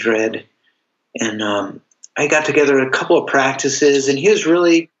Kenny Dredd, and I got together a couple of practices, and he's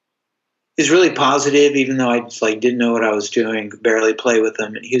really positive, even though I just, like, didn't know what I was doing, could barely play with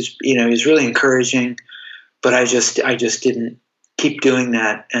him. And he was really encouraging, but I just didn't keep doing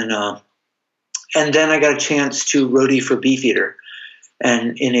that. And then I got a chance to roadie for Beefeater,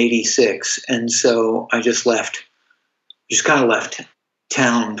 and in '86, and so I just kind of left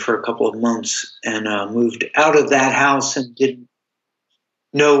town for a couple of months and moved out of that house and didn't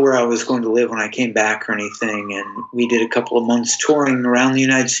know where I was going to live when I came back or anything. And we did a couple of months touring around the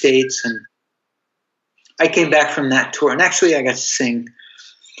United States, and I came back from that tour, and actually I got to sing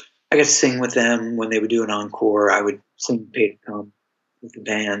with them when they would do an encore. I would sing "Pay to Come" with the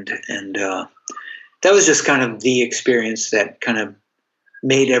band, and that was just kind of the experience that kind of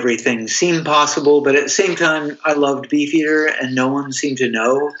made everything seem possible. But at the same time, I loved Beefeater, and no one seemed to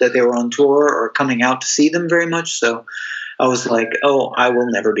know that they were on tour or coming out to see them very much. So I was like, oh, I will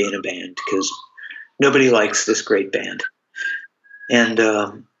never be in a band because nobody likes this great band. And,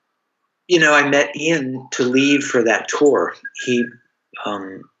 I met Ian to leave for that tour. He,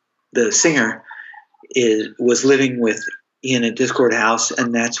 the singer, was living with Ian at Discord House,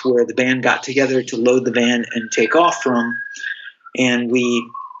 and that's where the band got together to load the van and take off from. And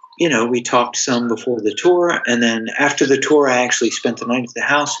we talked some before the tour, and then after the tour, I actually spent the night at the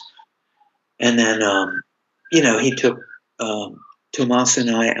house. And then, he took Tomas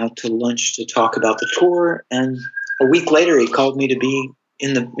and I out to lunch to talk about the tour. And a week later, he called me to be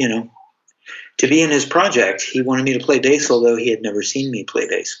in his project. He wanted me to play bass, although he had never seen me play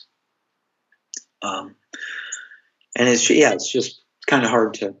bass. And it's just kind of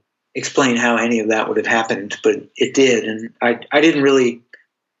hard to explain how any of that would have happened, but it did. And I didn't really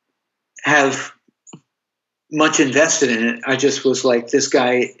have much invested in it. I just was like, this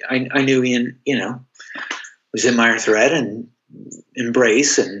guy, I knew Ian, was in Minor Threat and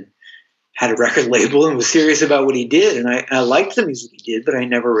Embrace and had a record label and was serious about what he did. And I liked the music he did, but I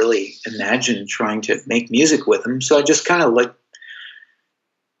never really imagined trying to make music with him. So I just kind of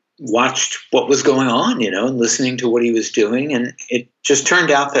watched what was going on, and listening to what he was doing. And it just turned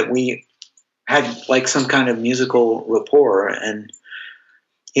out that we had like some kind of musical rapport, and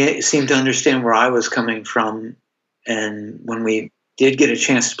he seemed to understand where I was coming from. And when we did get a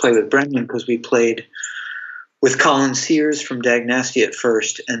chance to play with Brendan, because we played with Colin Sears from Dag Nasty at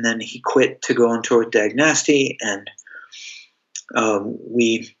first, and then he quit to go on tour with Dag Nasty, and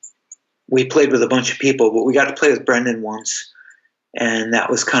we played with a bunch of people, but we got to play with Brendan once, and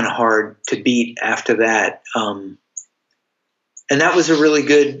that was kind of hard to beat after that. And that was a really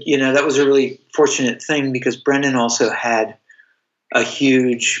good, that was a really fortunate thing, because Brendan also had a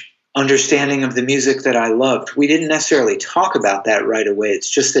huge understanding of the music that I loved. We didn't necessarily talk about that right away. It's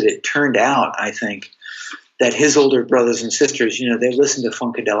just that it turned out, I think, that his older brothers and sisters, they listened to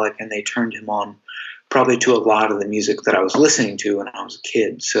Funkadelic, and they turned him on probably to a lot of the music that I was listening to when I was a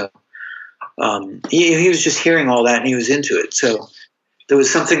kid. So he was just hearing all that, and he was into it. So there was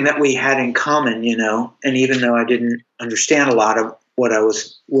something that we had in common, and even though I didn't understand a lot of what I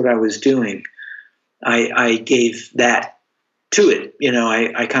was doing, I gave that to it.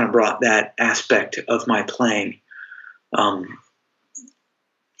 I kind of brought that aspect of my playing.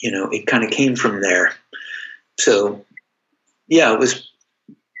 It kind of came from there. So, yeah, it was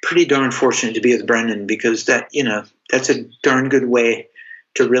pretty darn fortunate to be with Brendan, because that's a darn good way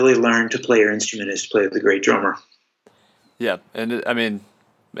to really learn to play your instrument, is to play with a great drummer. Yeah, and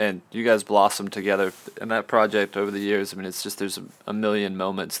man, you guys blossomed together in that project over the years. It's just, there's a million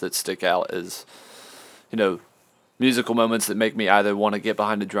moments that stick out as, musical moments that make me either want to get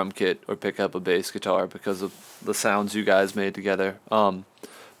behind a drum kit or pick up a bass guitar because of the sounds you guys made together.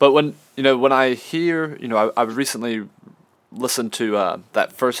 But when I hear, I recently listened to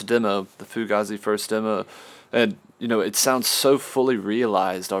that first demo, the Fugazi first demo, and it sounds so fully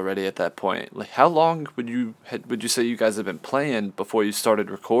realized already at that point. Like, how long would you say you guys have been playing before you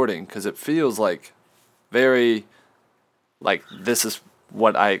started recording? Because it feels like very, like, this is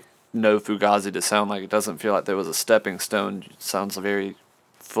what I know Fugazi to sound like. It doesn't feel like there was a stepping stone. It sounds very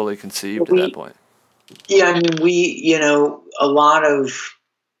fully conceived at that point. Yeah, we, a lot of,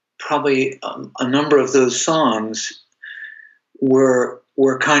 probably a number of those songs were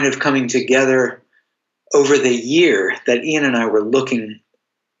kind of coming together over the year that Ian and I were looking,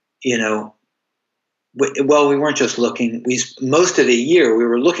 well, we weren't just looking. Most of the year we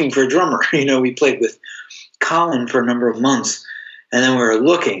were looking for a drummer. We played with Colin for a number of months, and then we were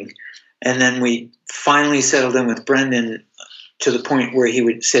looking, and then we finally settled in with Brendan to the point where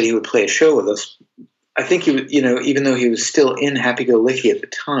said he would play a show with us. I think he would, even though he was still in Happy Go Licky at the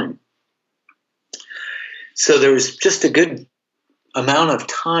time. So there was just a good amount of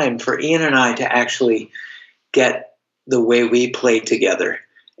time for Ian and I to actually get the way we played together,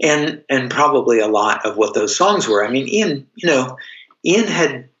 and probably a lot of what those songs were. I mean, Ian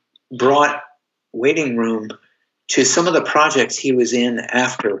had brought Waiting Room to some of the projects he was in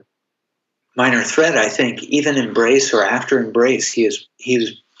after Minor Threat. I think even Embrace or after Embrace, he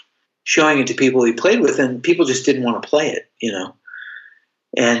was showing it to people he played with, and people just didn't want to play it,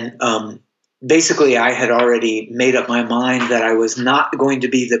 And basically, I had already made up my mind that I was not going to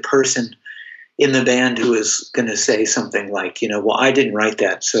be the person in the band who was going to say something like, well, I didn't write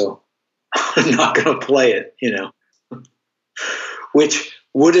that, so I'm not going to play it, which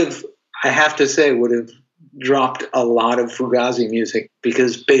would have, I have to say, would have dropped a lot of Fugazi music,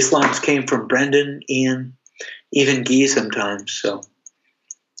 because bass lines came from Brendan, Ian, even Guy sometimes. So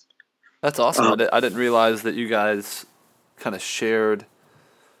that's awesome. I didn't realize that you guys kind of shared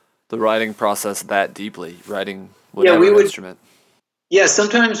the writing process that deeply, writing whatever instrument. Yeah,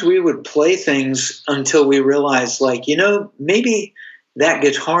 sometimes we would play things until we realized, like, maybe that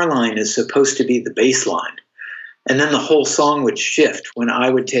guitar line is supposed to be the bass line. And then the whole song would shift when I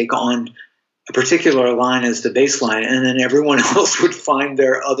would take on a particular line as the bass line, and then everyone else would find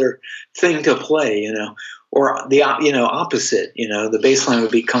their other thing to play, or the opposite, the bass line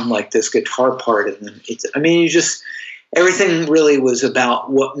would become like this guitar part, and then everything really was about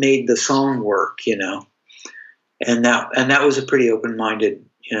what made the song work, and that was a pretty open-minded,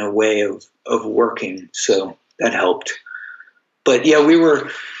 way of working, so that helped. But yeah, we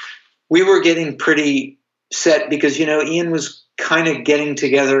were getting pretty set, because Ian was kind of getting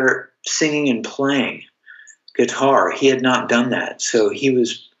together singing and playing guitar. He had not done that, so he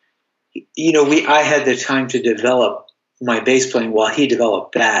was, I had the time to develop my bass playing while he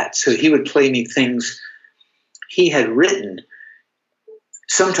developed that. So he would play me things he had written,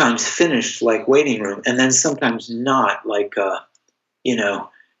 sometimes finished, like Waiting Room, and then sometimes not, like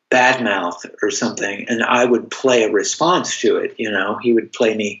Bad Mouth or something, and I would play a response to it. He would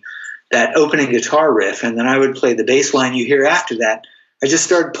play me that opening guitar riff, and then I would play the bass line you hear after that. I just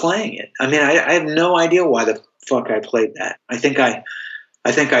started playing it. I mean, I have no idea why the fuck I played that. I think I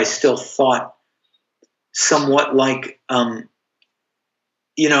still thought somewhat like, I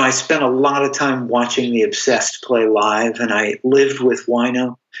spent a lot of time watching the Obsessed play live, and I lived with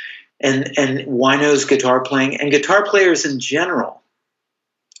Wino, and Wino's guitar playing, and guitar players in general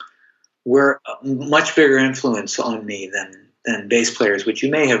were a much bigger influence on me than bass players, which you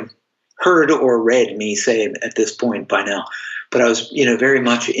may have heard or read me say at this point by now. But I was, very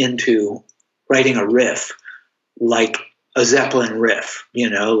much into writing a riff, like a Zeppelin riff,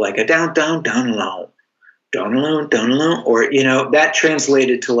 like a down, down, down, alone, down, alone, down, alone, or, that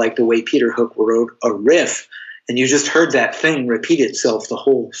translated to like the way Peter Hook wrote a riff, and you just heard that thing repeat itself the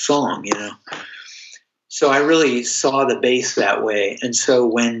whole song, So I really saw the bass that way. And so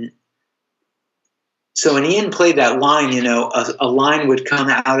when Ian played that line, a line would come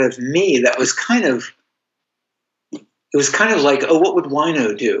out of me that was it was kind of like, oh, what would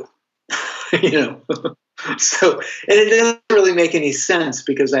Wino do? So, and it doesn't really make any sense,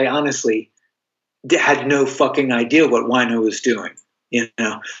 because I honestly had no fucking idea what Wino was doing,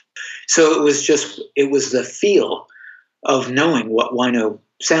 So it was the feel of knowing what Wino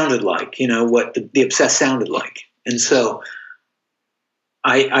sounded like, what the Obsessed sounded like. And so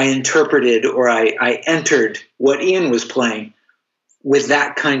I interpreted, or I entered what Ian was playing with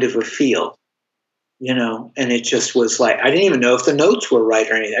that kind of a feel, and it just was like, I didn't even know if the notes were right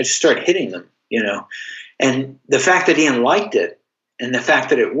or anything. I just started hitting them, and the fact that Ian liked it and the fact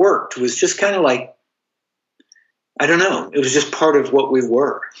that it worked was just kind of like, I don't know, it was just part of what we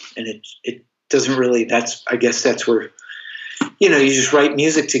were. And it doesn't really, I guess that's where, you just write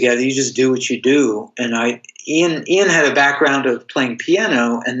music together, you just do what you do. And Ian had a background of playing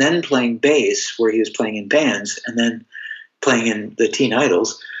piano and then playing bass, where he was playing in bands and then playing in the Teen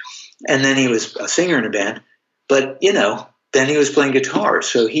Idols. And then he was a singer in a band, but then he was playing guitar.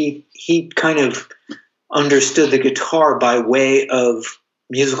 So he kind of understood the guitar by way of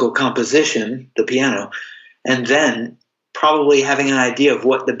musical composition, the piano, and then probably having an idea of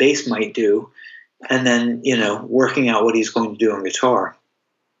what the bass might do, and then working out what he's going to do on guitar.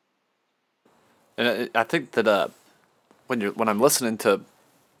 And I think that when I'm listening to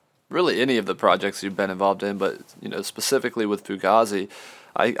really any of the projects you've been involved in, but specifically with Fugazi,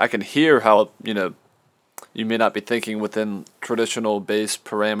 I can hear how you may not be thinking within traditional bass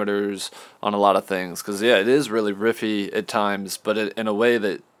parameters on a lot of things, because it is really riffy at times, but in a way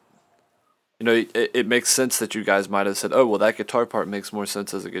that it makes sense that you guys might have said, oh well, that guitar part makes more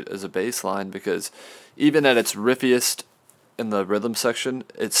sense as a bass line, because even at its riffiest in the rhythm section,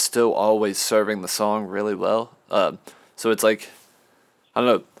 it's still always serving the song really well. So it's like, I don't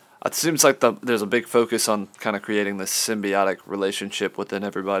know, it seems like there's a big focus on kind of creating this symbiotic relationship within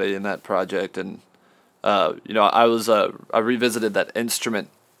everybody in that project. And I revisited that Instrument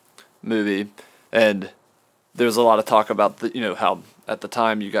movie, and there's a lot of talk about how at the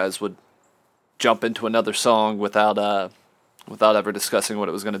time you guys would jump into another song without ever discussing what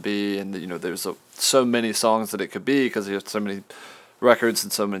it was going to be, and there's so many songs that it could be because there's so many records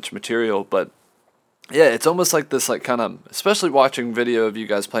and so much material. But yeah, it's almost like this, like, kind of, especially watching video of you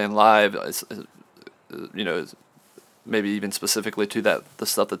guys playing live, maybe even specifically to the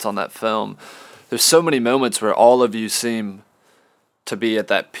stuff that's on that film. There's so many moments where all of you seem to be at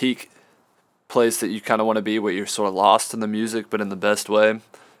that peak place that you kind of want to be, where you're sort of lost in the music, but in the best way.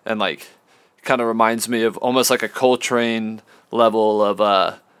 And like, it kind of reminds me of almost like a Coltrane level of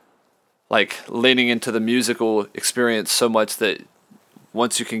like leaning into the musical experience so much that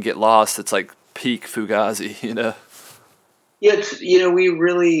once you can get lost, it's like peak Fugazi, Yeah, we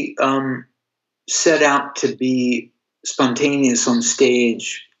really set out to be spontaneous on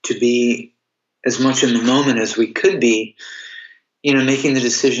stage, to be as much in the moment as we could be, making the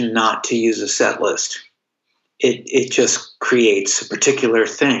decision not to use a set list. It just creates a particular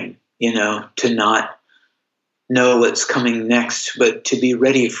thing, to not know what's coming next, but to be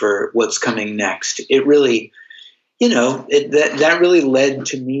ready for what's coming next. It really, that really led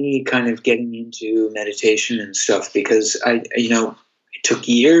to me kind of getting into meditation and stuff, because it took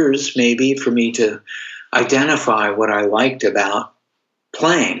years maybe for me to identify what I liked about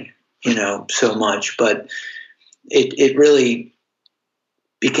playing, so much, but it really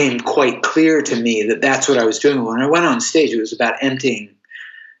became quite clear to me that that's what I was doing. When I went on stage, it was about emptying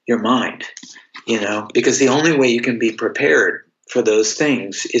your mind, because the only way you can be prepared for those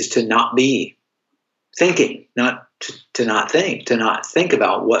things is to not be thinking, not to not think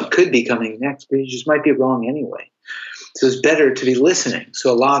about what could be coming next, because you just might be wrong anyway. So it's better to be listening.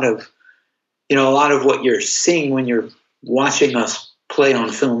 So a lot of what you're seeing when you're watching us play on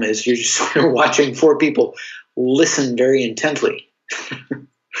film is you're watching four people listen very intently.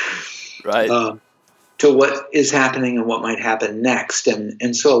 Right. To what is happening and what might happen next.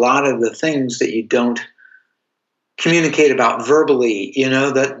 And so a lot of the things that you don't communicate about verbally,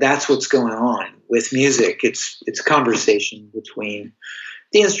 that's what's going on with music. It's a conversation between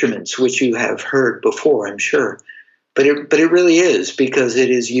the instruments, which you have heard before, I'm sure. But it really is, because it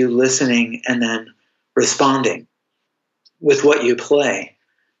is you listening and then responding with what you play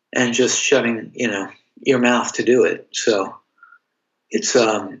and just shutting, your mouth to do it. So it's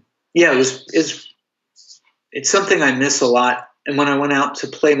it's something I miss a lot. And when I went out to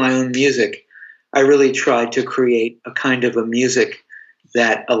play my own music, I really tried to create a kind of a music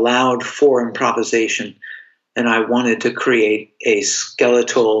that allowed for improvisation. And I wanted to create a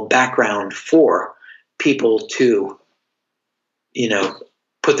skeletal background for people to,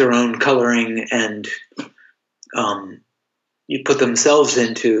 put their own coloring and you put themselves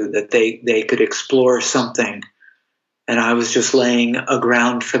into, that they could explore something. And I was just laying a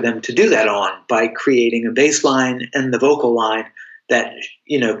ground for them to do that on by creating a bass line and the vocal line that,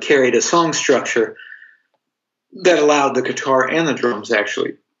 carried a song structure that allowed the guitar and the drums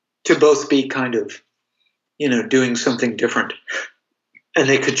actually to both be kind of, doing something different. And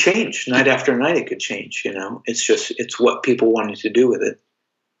they could change night after night. It could change, it's what people wanted to do with it.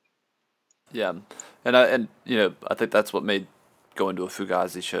 Yeah. And I think that's what made going to a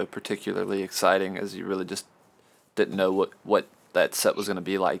Fugazi show particularly exciting, as you really just didn't know what that set was going to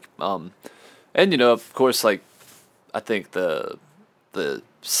be like. And of course, like, I think the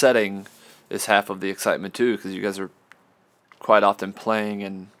setting is half of the excitement too, because you guys are quite often playing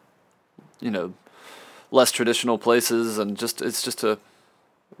in less traditional places, and it's just a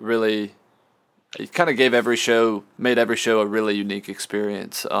really, it kind of made every show a really unique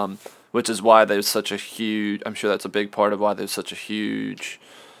experience. Which is why there's such a huge, I'm sure that's a big part of why there's such a huge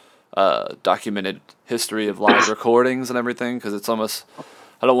documented history of live recordings and everything, because it's almost,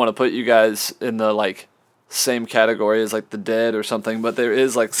 I don't want to put you guys in the like same category as like the Dead or something, but there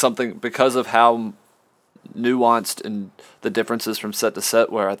is like something, because of how nuanced and the differences from set to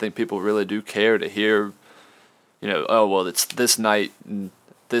set, where I think people really do care to hear, oh well, it's this night and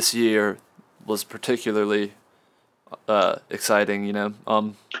this year was particularly exciting,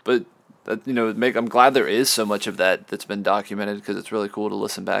 but I'm glad there is so much of that that's been documented, because it's really cool to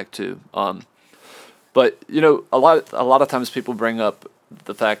listen back to. But a lot of times people bring up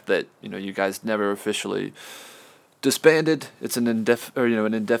the fact that you guys never officially disbanded. It's an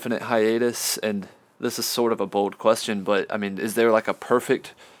indefinite hiatus, and this is sort of a bold question, but I mean, is there like a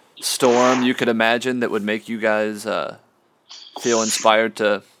perfect storm you could imagine that would make you guys feel inspired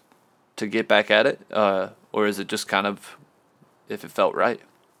to get back at it, or is it just kind of if it felt right?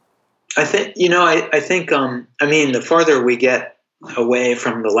 I think I think I mean, the farther we get away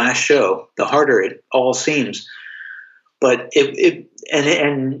from the last show, the harder it all seems. But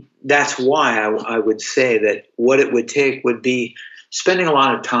and that's why I would say that what it would take would be spending a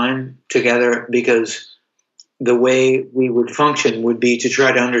lot of time together, because the way we would function would be to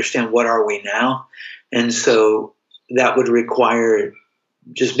try to understand what are we now, and so that would require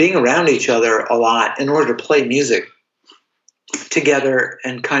just being around each other a lot in order to play music together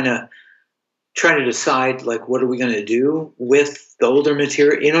and kind of trying to decide, like, what are we going to do with the older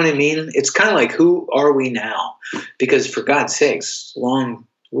material? You know what I mean? It's kind of like, who are we now? Because for God's sakes, long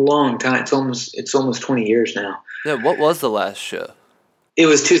time. It's almost 20 years now. Yeah, what was the last show? It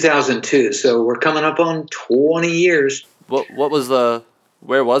was 2002, so we're coming up on 20 years. What was the?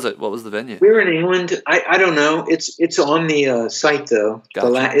 Where was it? What was the venue? We were in England. I don't know. It's on the site though.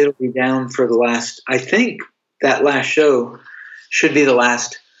 Gotcha. It'll be down for the last. I think that last show should be the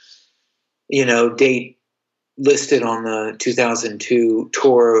last, date listed on the 2002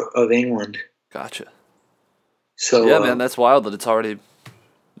 tour of England. Gotcha. So yeah, man, that's wild that it's already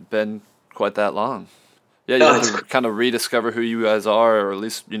been quite that long. Yeah, you have to kind of rediscover who you guys are, or at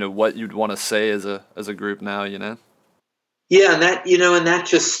least what you'd want to say as a group now. Yeah, and that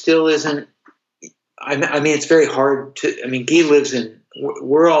just still isn't. I mean, it's very hard to. I mean, Guy lives in.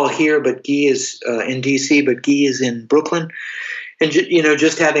 We're all here, but Guy is in DC, but Guy is in Brooklyn, and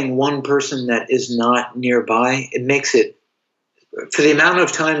just having one person that is not nearby, it makes it, for the amount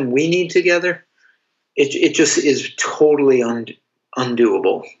of time we need together, it just is totally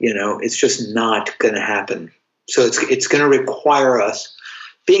undoable. It's just not going to happen. So it's going to require us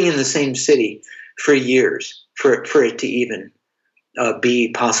being in the same city for years for it to even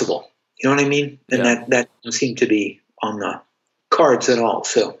be possible. You know what I mean? And that doesn't seem to be on the cards at all.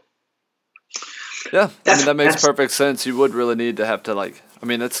 So yeah, I mean, that makes perfect sense. You would really need to have to, like, I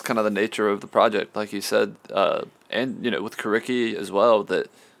mean, that's kind of the nature of the project, like you said, and with Coriky as well, that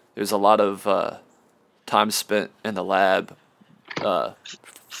there's a lot of time spent in the lab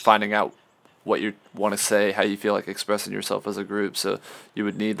finding out what you want to say, how you feel like expressing yourself as a group. So you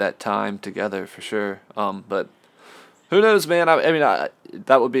would need that time together for sure. But who knows, man? I mean,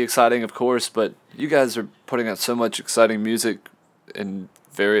 that would be exciting, of course, but you guys are putting out so much exciting music in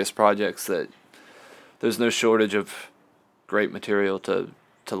various projects that there's no shortage of great material to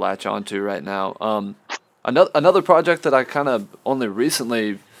latch onto right now. Another project that I kind of only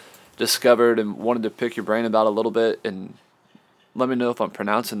recently discovered and wanted to pick your brain about a little bit, and let me know if I'm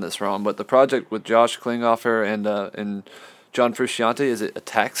pronouncing this wrong, but the project with Josh Klinghoffer and John Frusciante, is it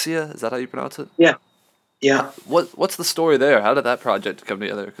Ataxia? Is that how you pronounce it? Yeah. Yeah. What's the story there? How did that project come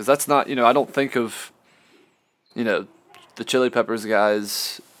together? Because that's not, I don't think of, the Chili Peppers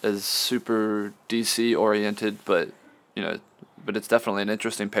guys as super DC oriented, but it's definitely an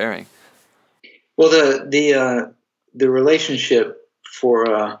interesting pairing. Well, the relationship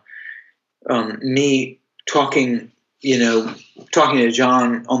for me talking to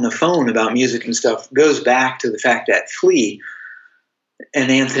John on the phone about music and stuff goes back to the fact that Flea and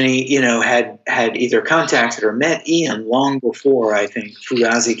Anthony, had either contacted or met Ian long before, I think,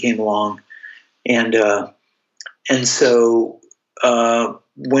 Fugazi came along. And so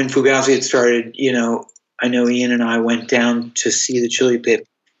when Fugazi had started, I know Ian and I went down to see the Chili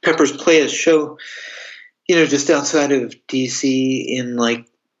Peppers play a show, just outside of DC in, like,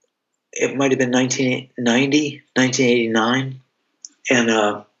 it might have been 1990, 1989. And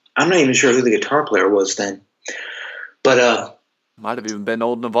I'm not even sure who the guitar player was then. But might have even been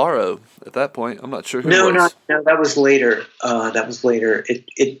old Navarro at that point. I'm not sure who no, it was. No, that was later.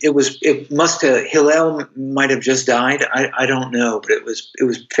 It must have, Hillel might have just died. I don't know, but it was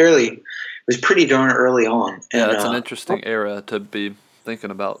pretty darn early on. Yeah, and, that's an interesting era to be thinking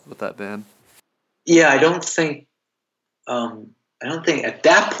about with that band. Yeah, I don't think at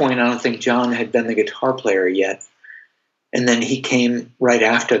that point, I don't think John had been the guitar player yet. And then he came right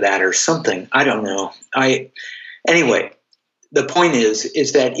after that or something. I don't know. Anyway, the point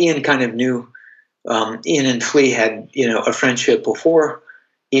is that Ian kind of knew, Ian and Flea had, a friendship before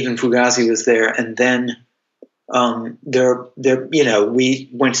even Fugazi was there. And then we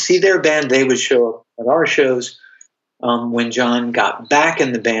went to see their band. They would show up at our shows. When John got back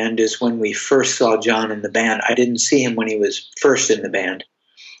in the band is when we first saw John in the band. I didn't see him when he was first in the band.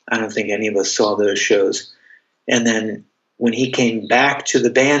 I don't think any of us saw those shows. And then when he came back to the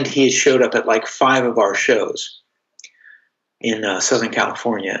band, he had showed up at like 5 of our shows in Southern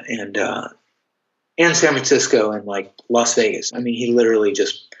California and San Francisco and like Las Vegas. I mean, he literally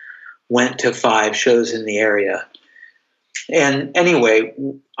just went to 5 shows in the area. And anyway,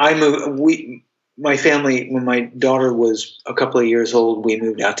 my family, when my daughter was a couple of years old, we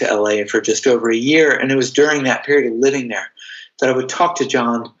moved out to LA for just over a year. And it was during that period of living there that I would talk to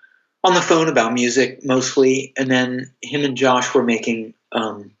John on the phone about music mostly. And then him and Josh were making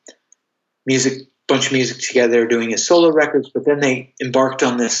bunch of music together, doing his solo records. But then they embarked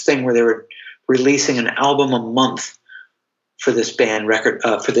on this thing where they were releasing an album a month for this band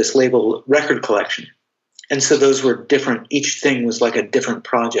for this label record collection. And so those were different. Each thing was like a different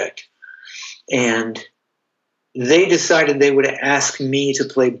project. And they decided they would ask me to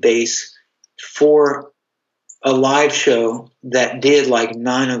play bass for a live show that did like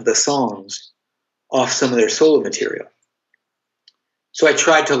 9 of the songs off some of their solo material. So I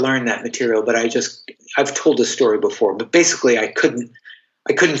tried to learn that material, but I've told this story before, but basically I couldn't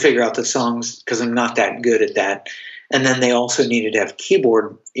figure out the songs because I'm not that good at that. And then they also needed to have a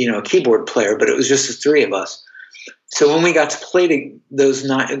keyboard player, but it was just the 3 of us. So when we got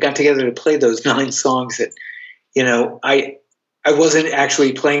to got together to play those 9 songs that, I wasn't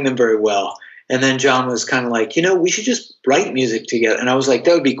actually playing them very well. And then John was kind of like, we should just write music together. And I was like,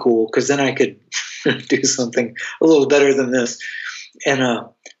 that would be cool, because then I could do something a little better than this. And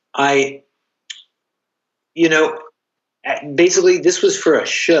basically this was for a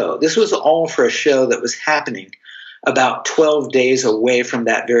show. This was all for a show that was happening about 12 days away from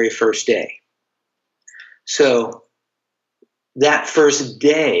that very first day. So that first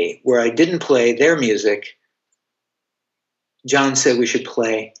day where I didn't play their music, John said we should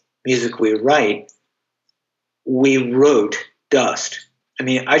play music we write. We wrote Dust. I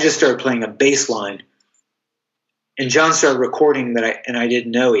mean, I just started playing a bass line, and John started recording that I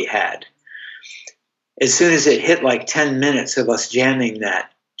didn't know he had. As soon as it hit like 10 minutes of us jamming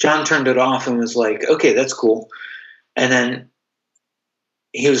that, John turned it off and was like, okay, that's cool. And then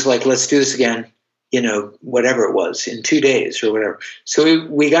he was like, let's do this again, whatever it was, in 2 days or whatever. So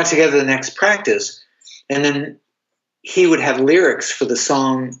we got together the next practice, and then he would have lyrics for the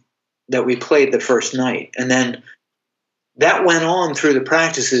song that we played the first night. And then that went on through the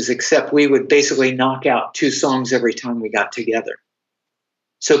practices, except we would basically knock out 2 songs every time we got together.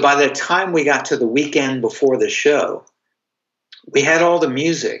 So by the time we got to the weekend before the show, we had all the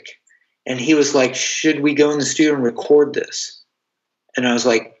music, and he was like, should we go in the studio and record this? And I was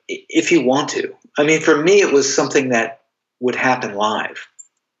like, if you want to. I mean, for me, it was something that would happen live.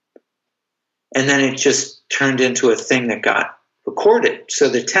 And then it just turned into a thing that got recorded. So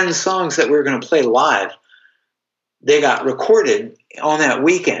the 10 songs that we were going to play live, they got recorded on that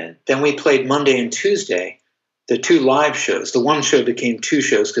weekend. Then we played Monday and Tuesday, the 2 live shows. The one show became 2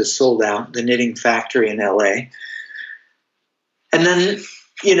 shows because it sold out, the Knitting Factory in LA. And then,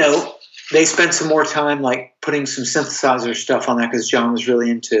 they spent some more time like putting some synthesizer stuff on that, because John was really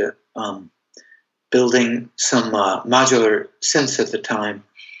into building some modular synths at the time.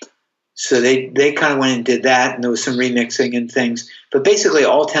 So they kind of went and did that, and there was some remixing and things. But basically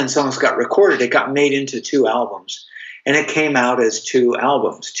all 10 songs got recorded. It got made into 2 albums. And it came out as 2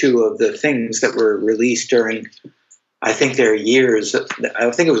 albums, 2 of the things that were released during, I think their years.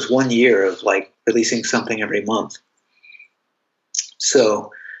 I think it was 1 year of like releasing something every month.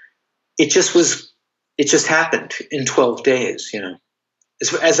 So it just happened in 12 days,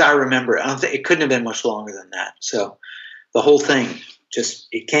 as I remember. It couldn't have been much longer than that. So the whole thing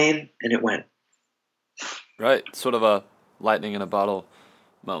it came and it went. Right. Sort of a lightning in a bottle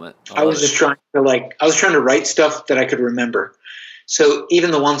moment. I was just trying to write stuff that I could remember. So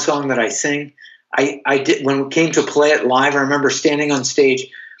even the one song that I sing, I did, when it came to play it live, I remember standing on stage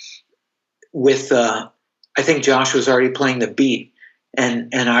with, I think Josh was already playing the beat,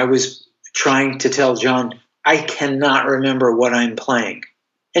 and I was trying to tell John, I cannot remember what I'm playing.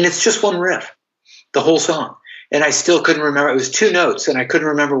 And it's just one riff, the whole song. And I still couldn't remember. It was 2 notes, and I couldn't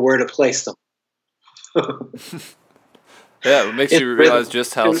remember where to place them. Yeah, it makes you realize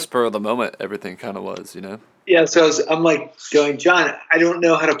just how spur of the moment everything kind of was, Yeah, so I'm like going, John, I don't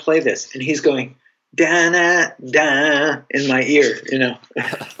know how to play this. And he's going, da-na-da, in my ear,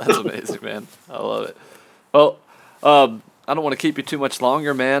 That's amazing, man. I love it. Well, I don't want to keep you too much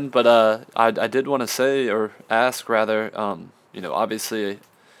longer, man, but I did want to say, or ask rather, obviously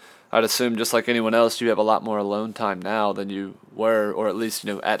I'd assume just like anyone else, you have a lot more alone time now than you were, or at least,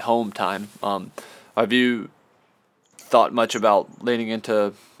 at home time. Have you thought much about leaning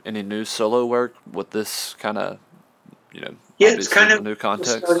into any new solo work with this kind of, it's kind of new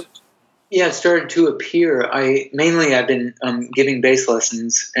context? It started to appear. I've been giving bass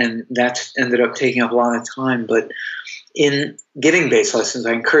lessons, and that's ended up taking up a lot of time. But in giving bass lessons,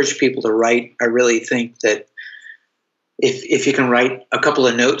 I encourage people to write. I really think that if you can write a couple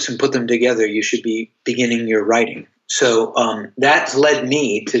of notes and put them together, you should be beginning your writing. So that's led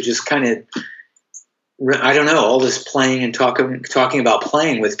me to just kind of I don't know, all this playing and talking about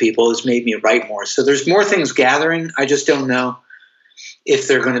playing with people has made me write more. So there's more things gathering. I just don't know if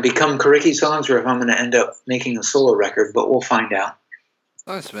they're going to become Coriky songs or if I'm going to end up making a solo record, but we'll find out.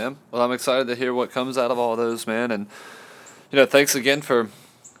 Nice, man. Well, I'm excited to hear what comes out of all those, man. And, thanks again for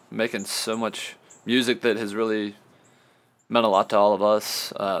making so much music that has really meant a lot to all of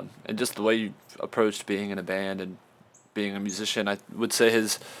us. And just the way you approached being in a band and being a musician, I would say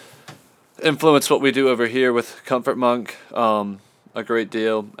has influenced what we do over here with Comfort Monk a great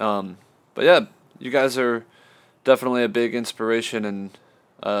deal. But yeah, you guys are definitely a big inspiration, and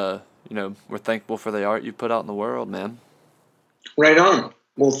we're thankful for the art you put out in the world, man. Right on.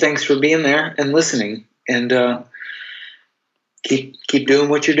 Well, thanks for being there and listening, and keep doing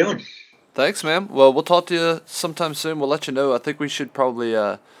what you're doing. Thanks, man. Well, we'll talk to you sometime soon. We'll let you know. I think we should probably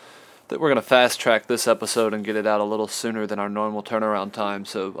that we're gonna fast track this episode and get it out a little sooner than our normal turnaround time.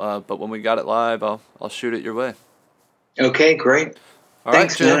 So, but when we got it live, I'll shoot it your way. Okay, great. All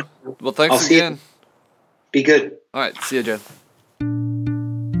thanks, right, Joe. man. Well, thanks again. Be good. All right, see you, Joe.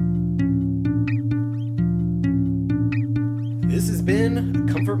 This has been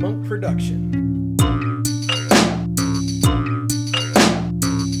a Comfort Monk production.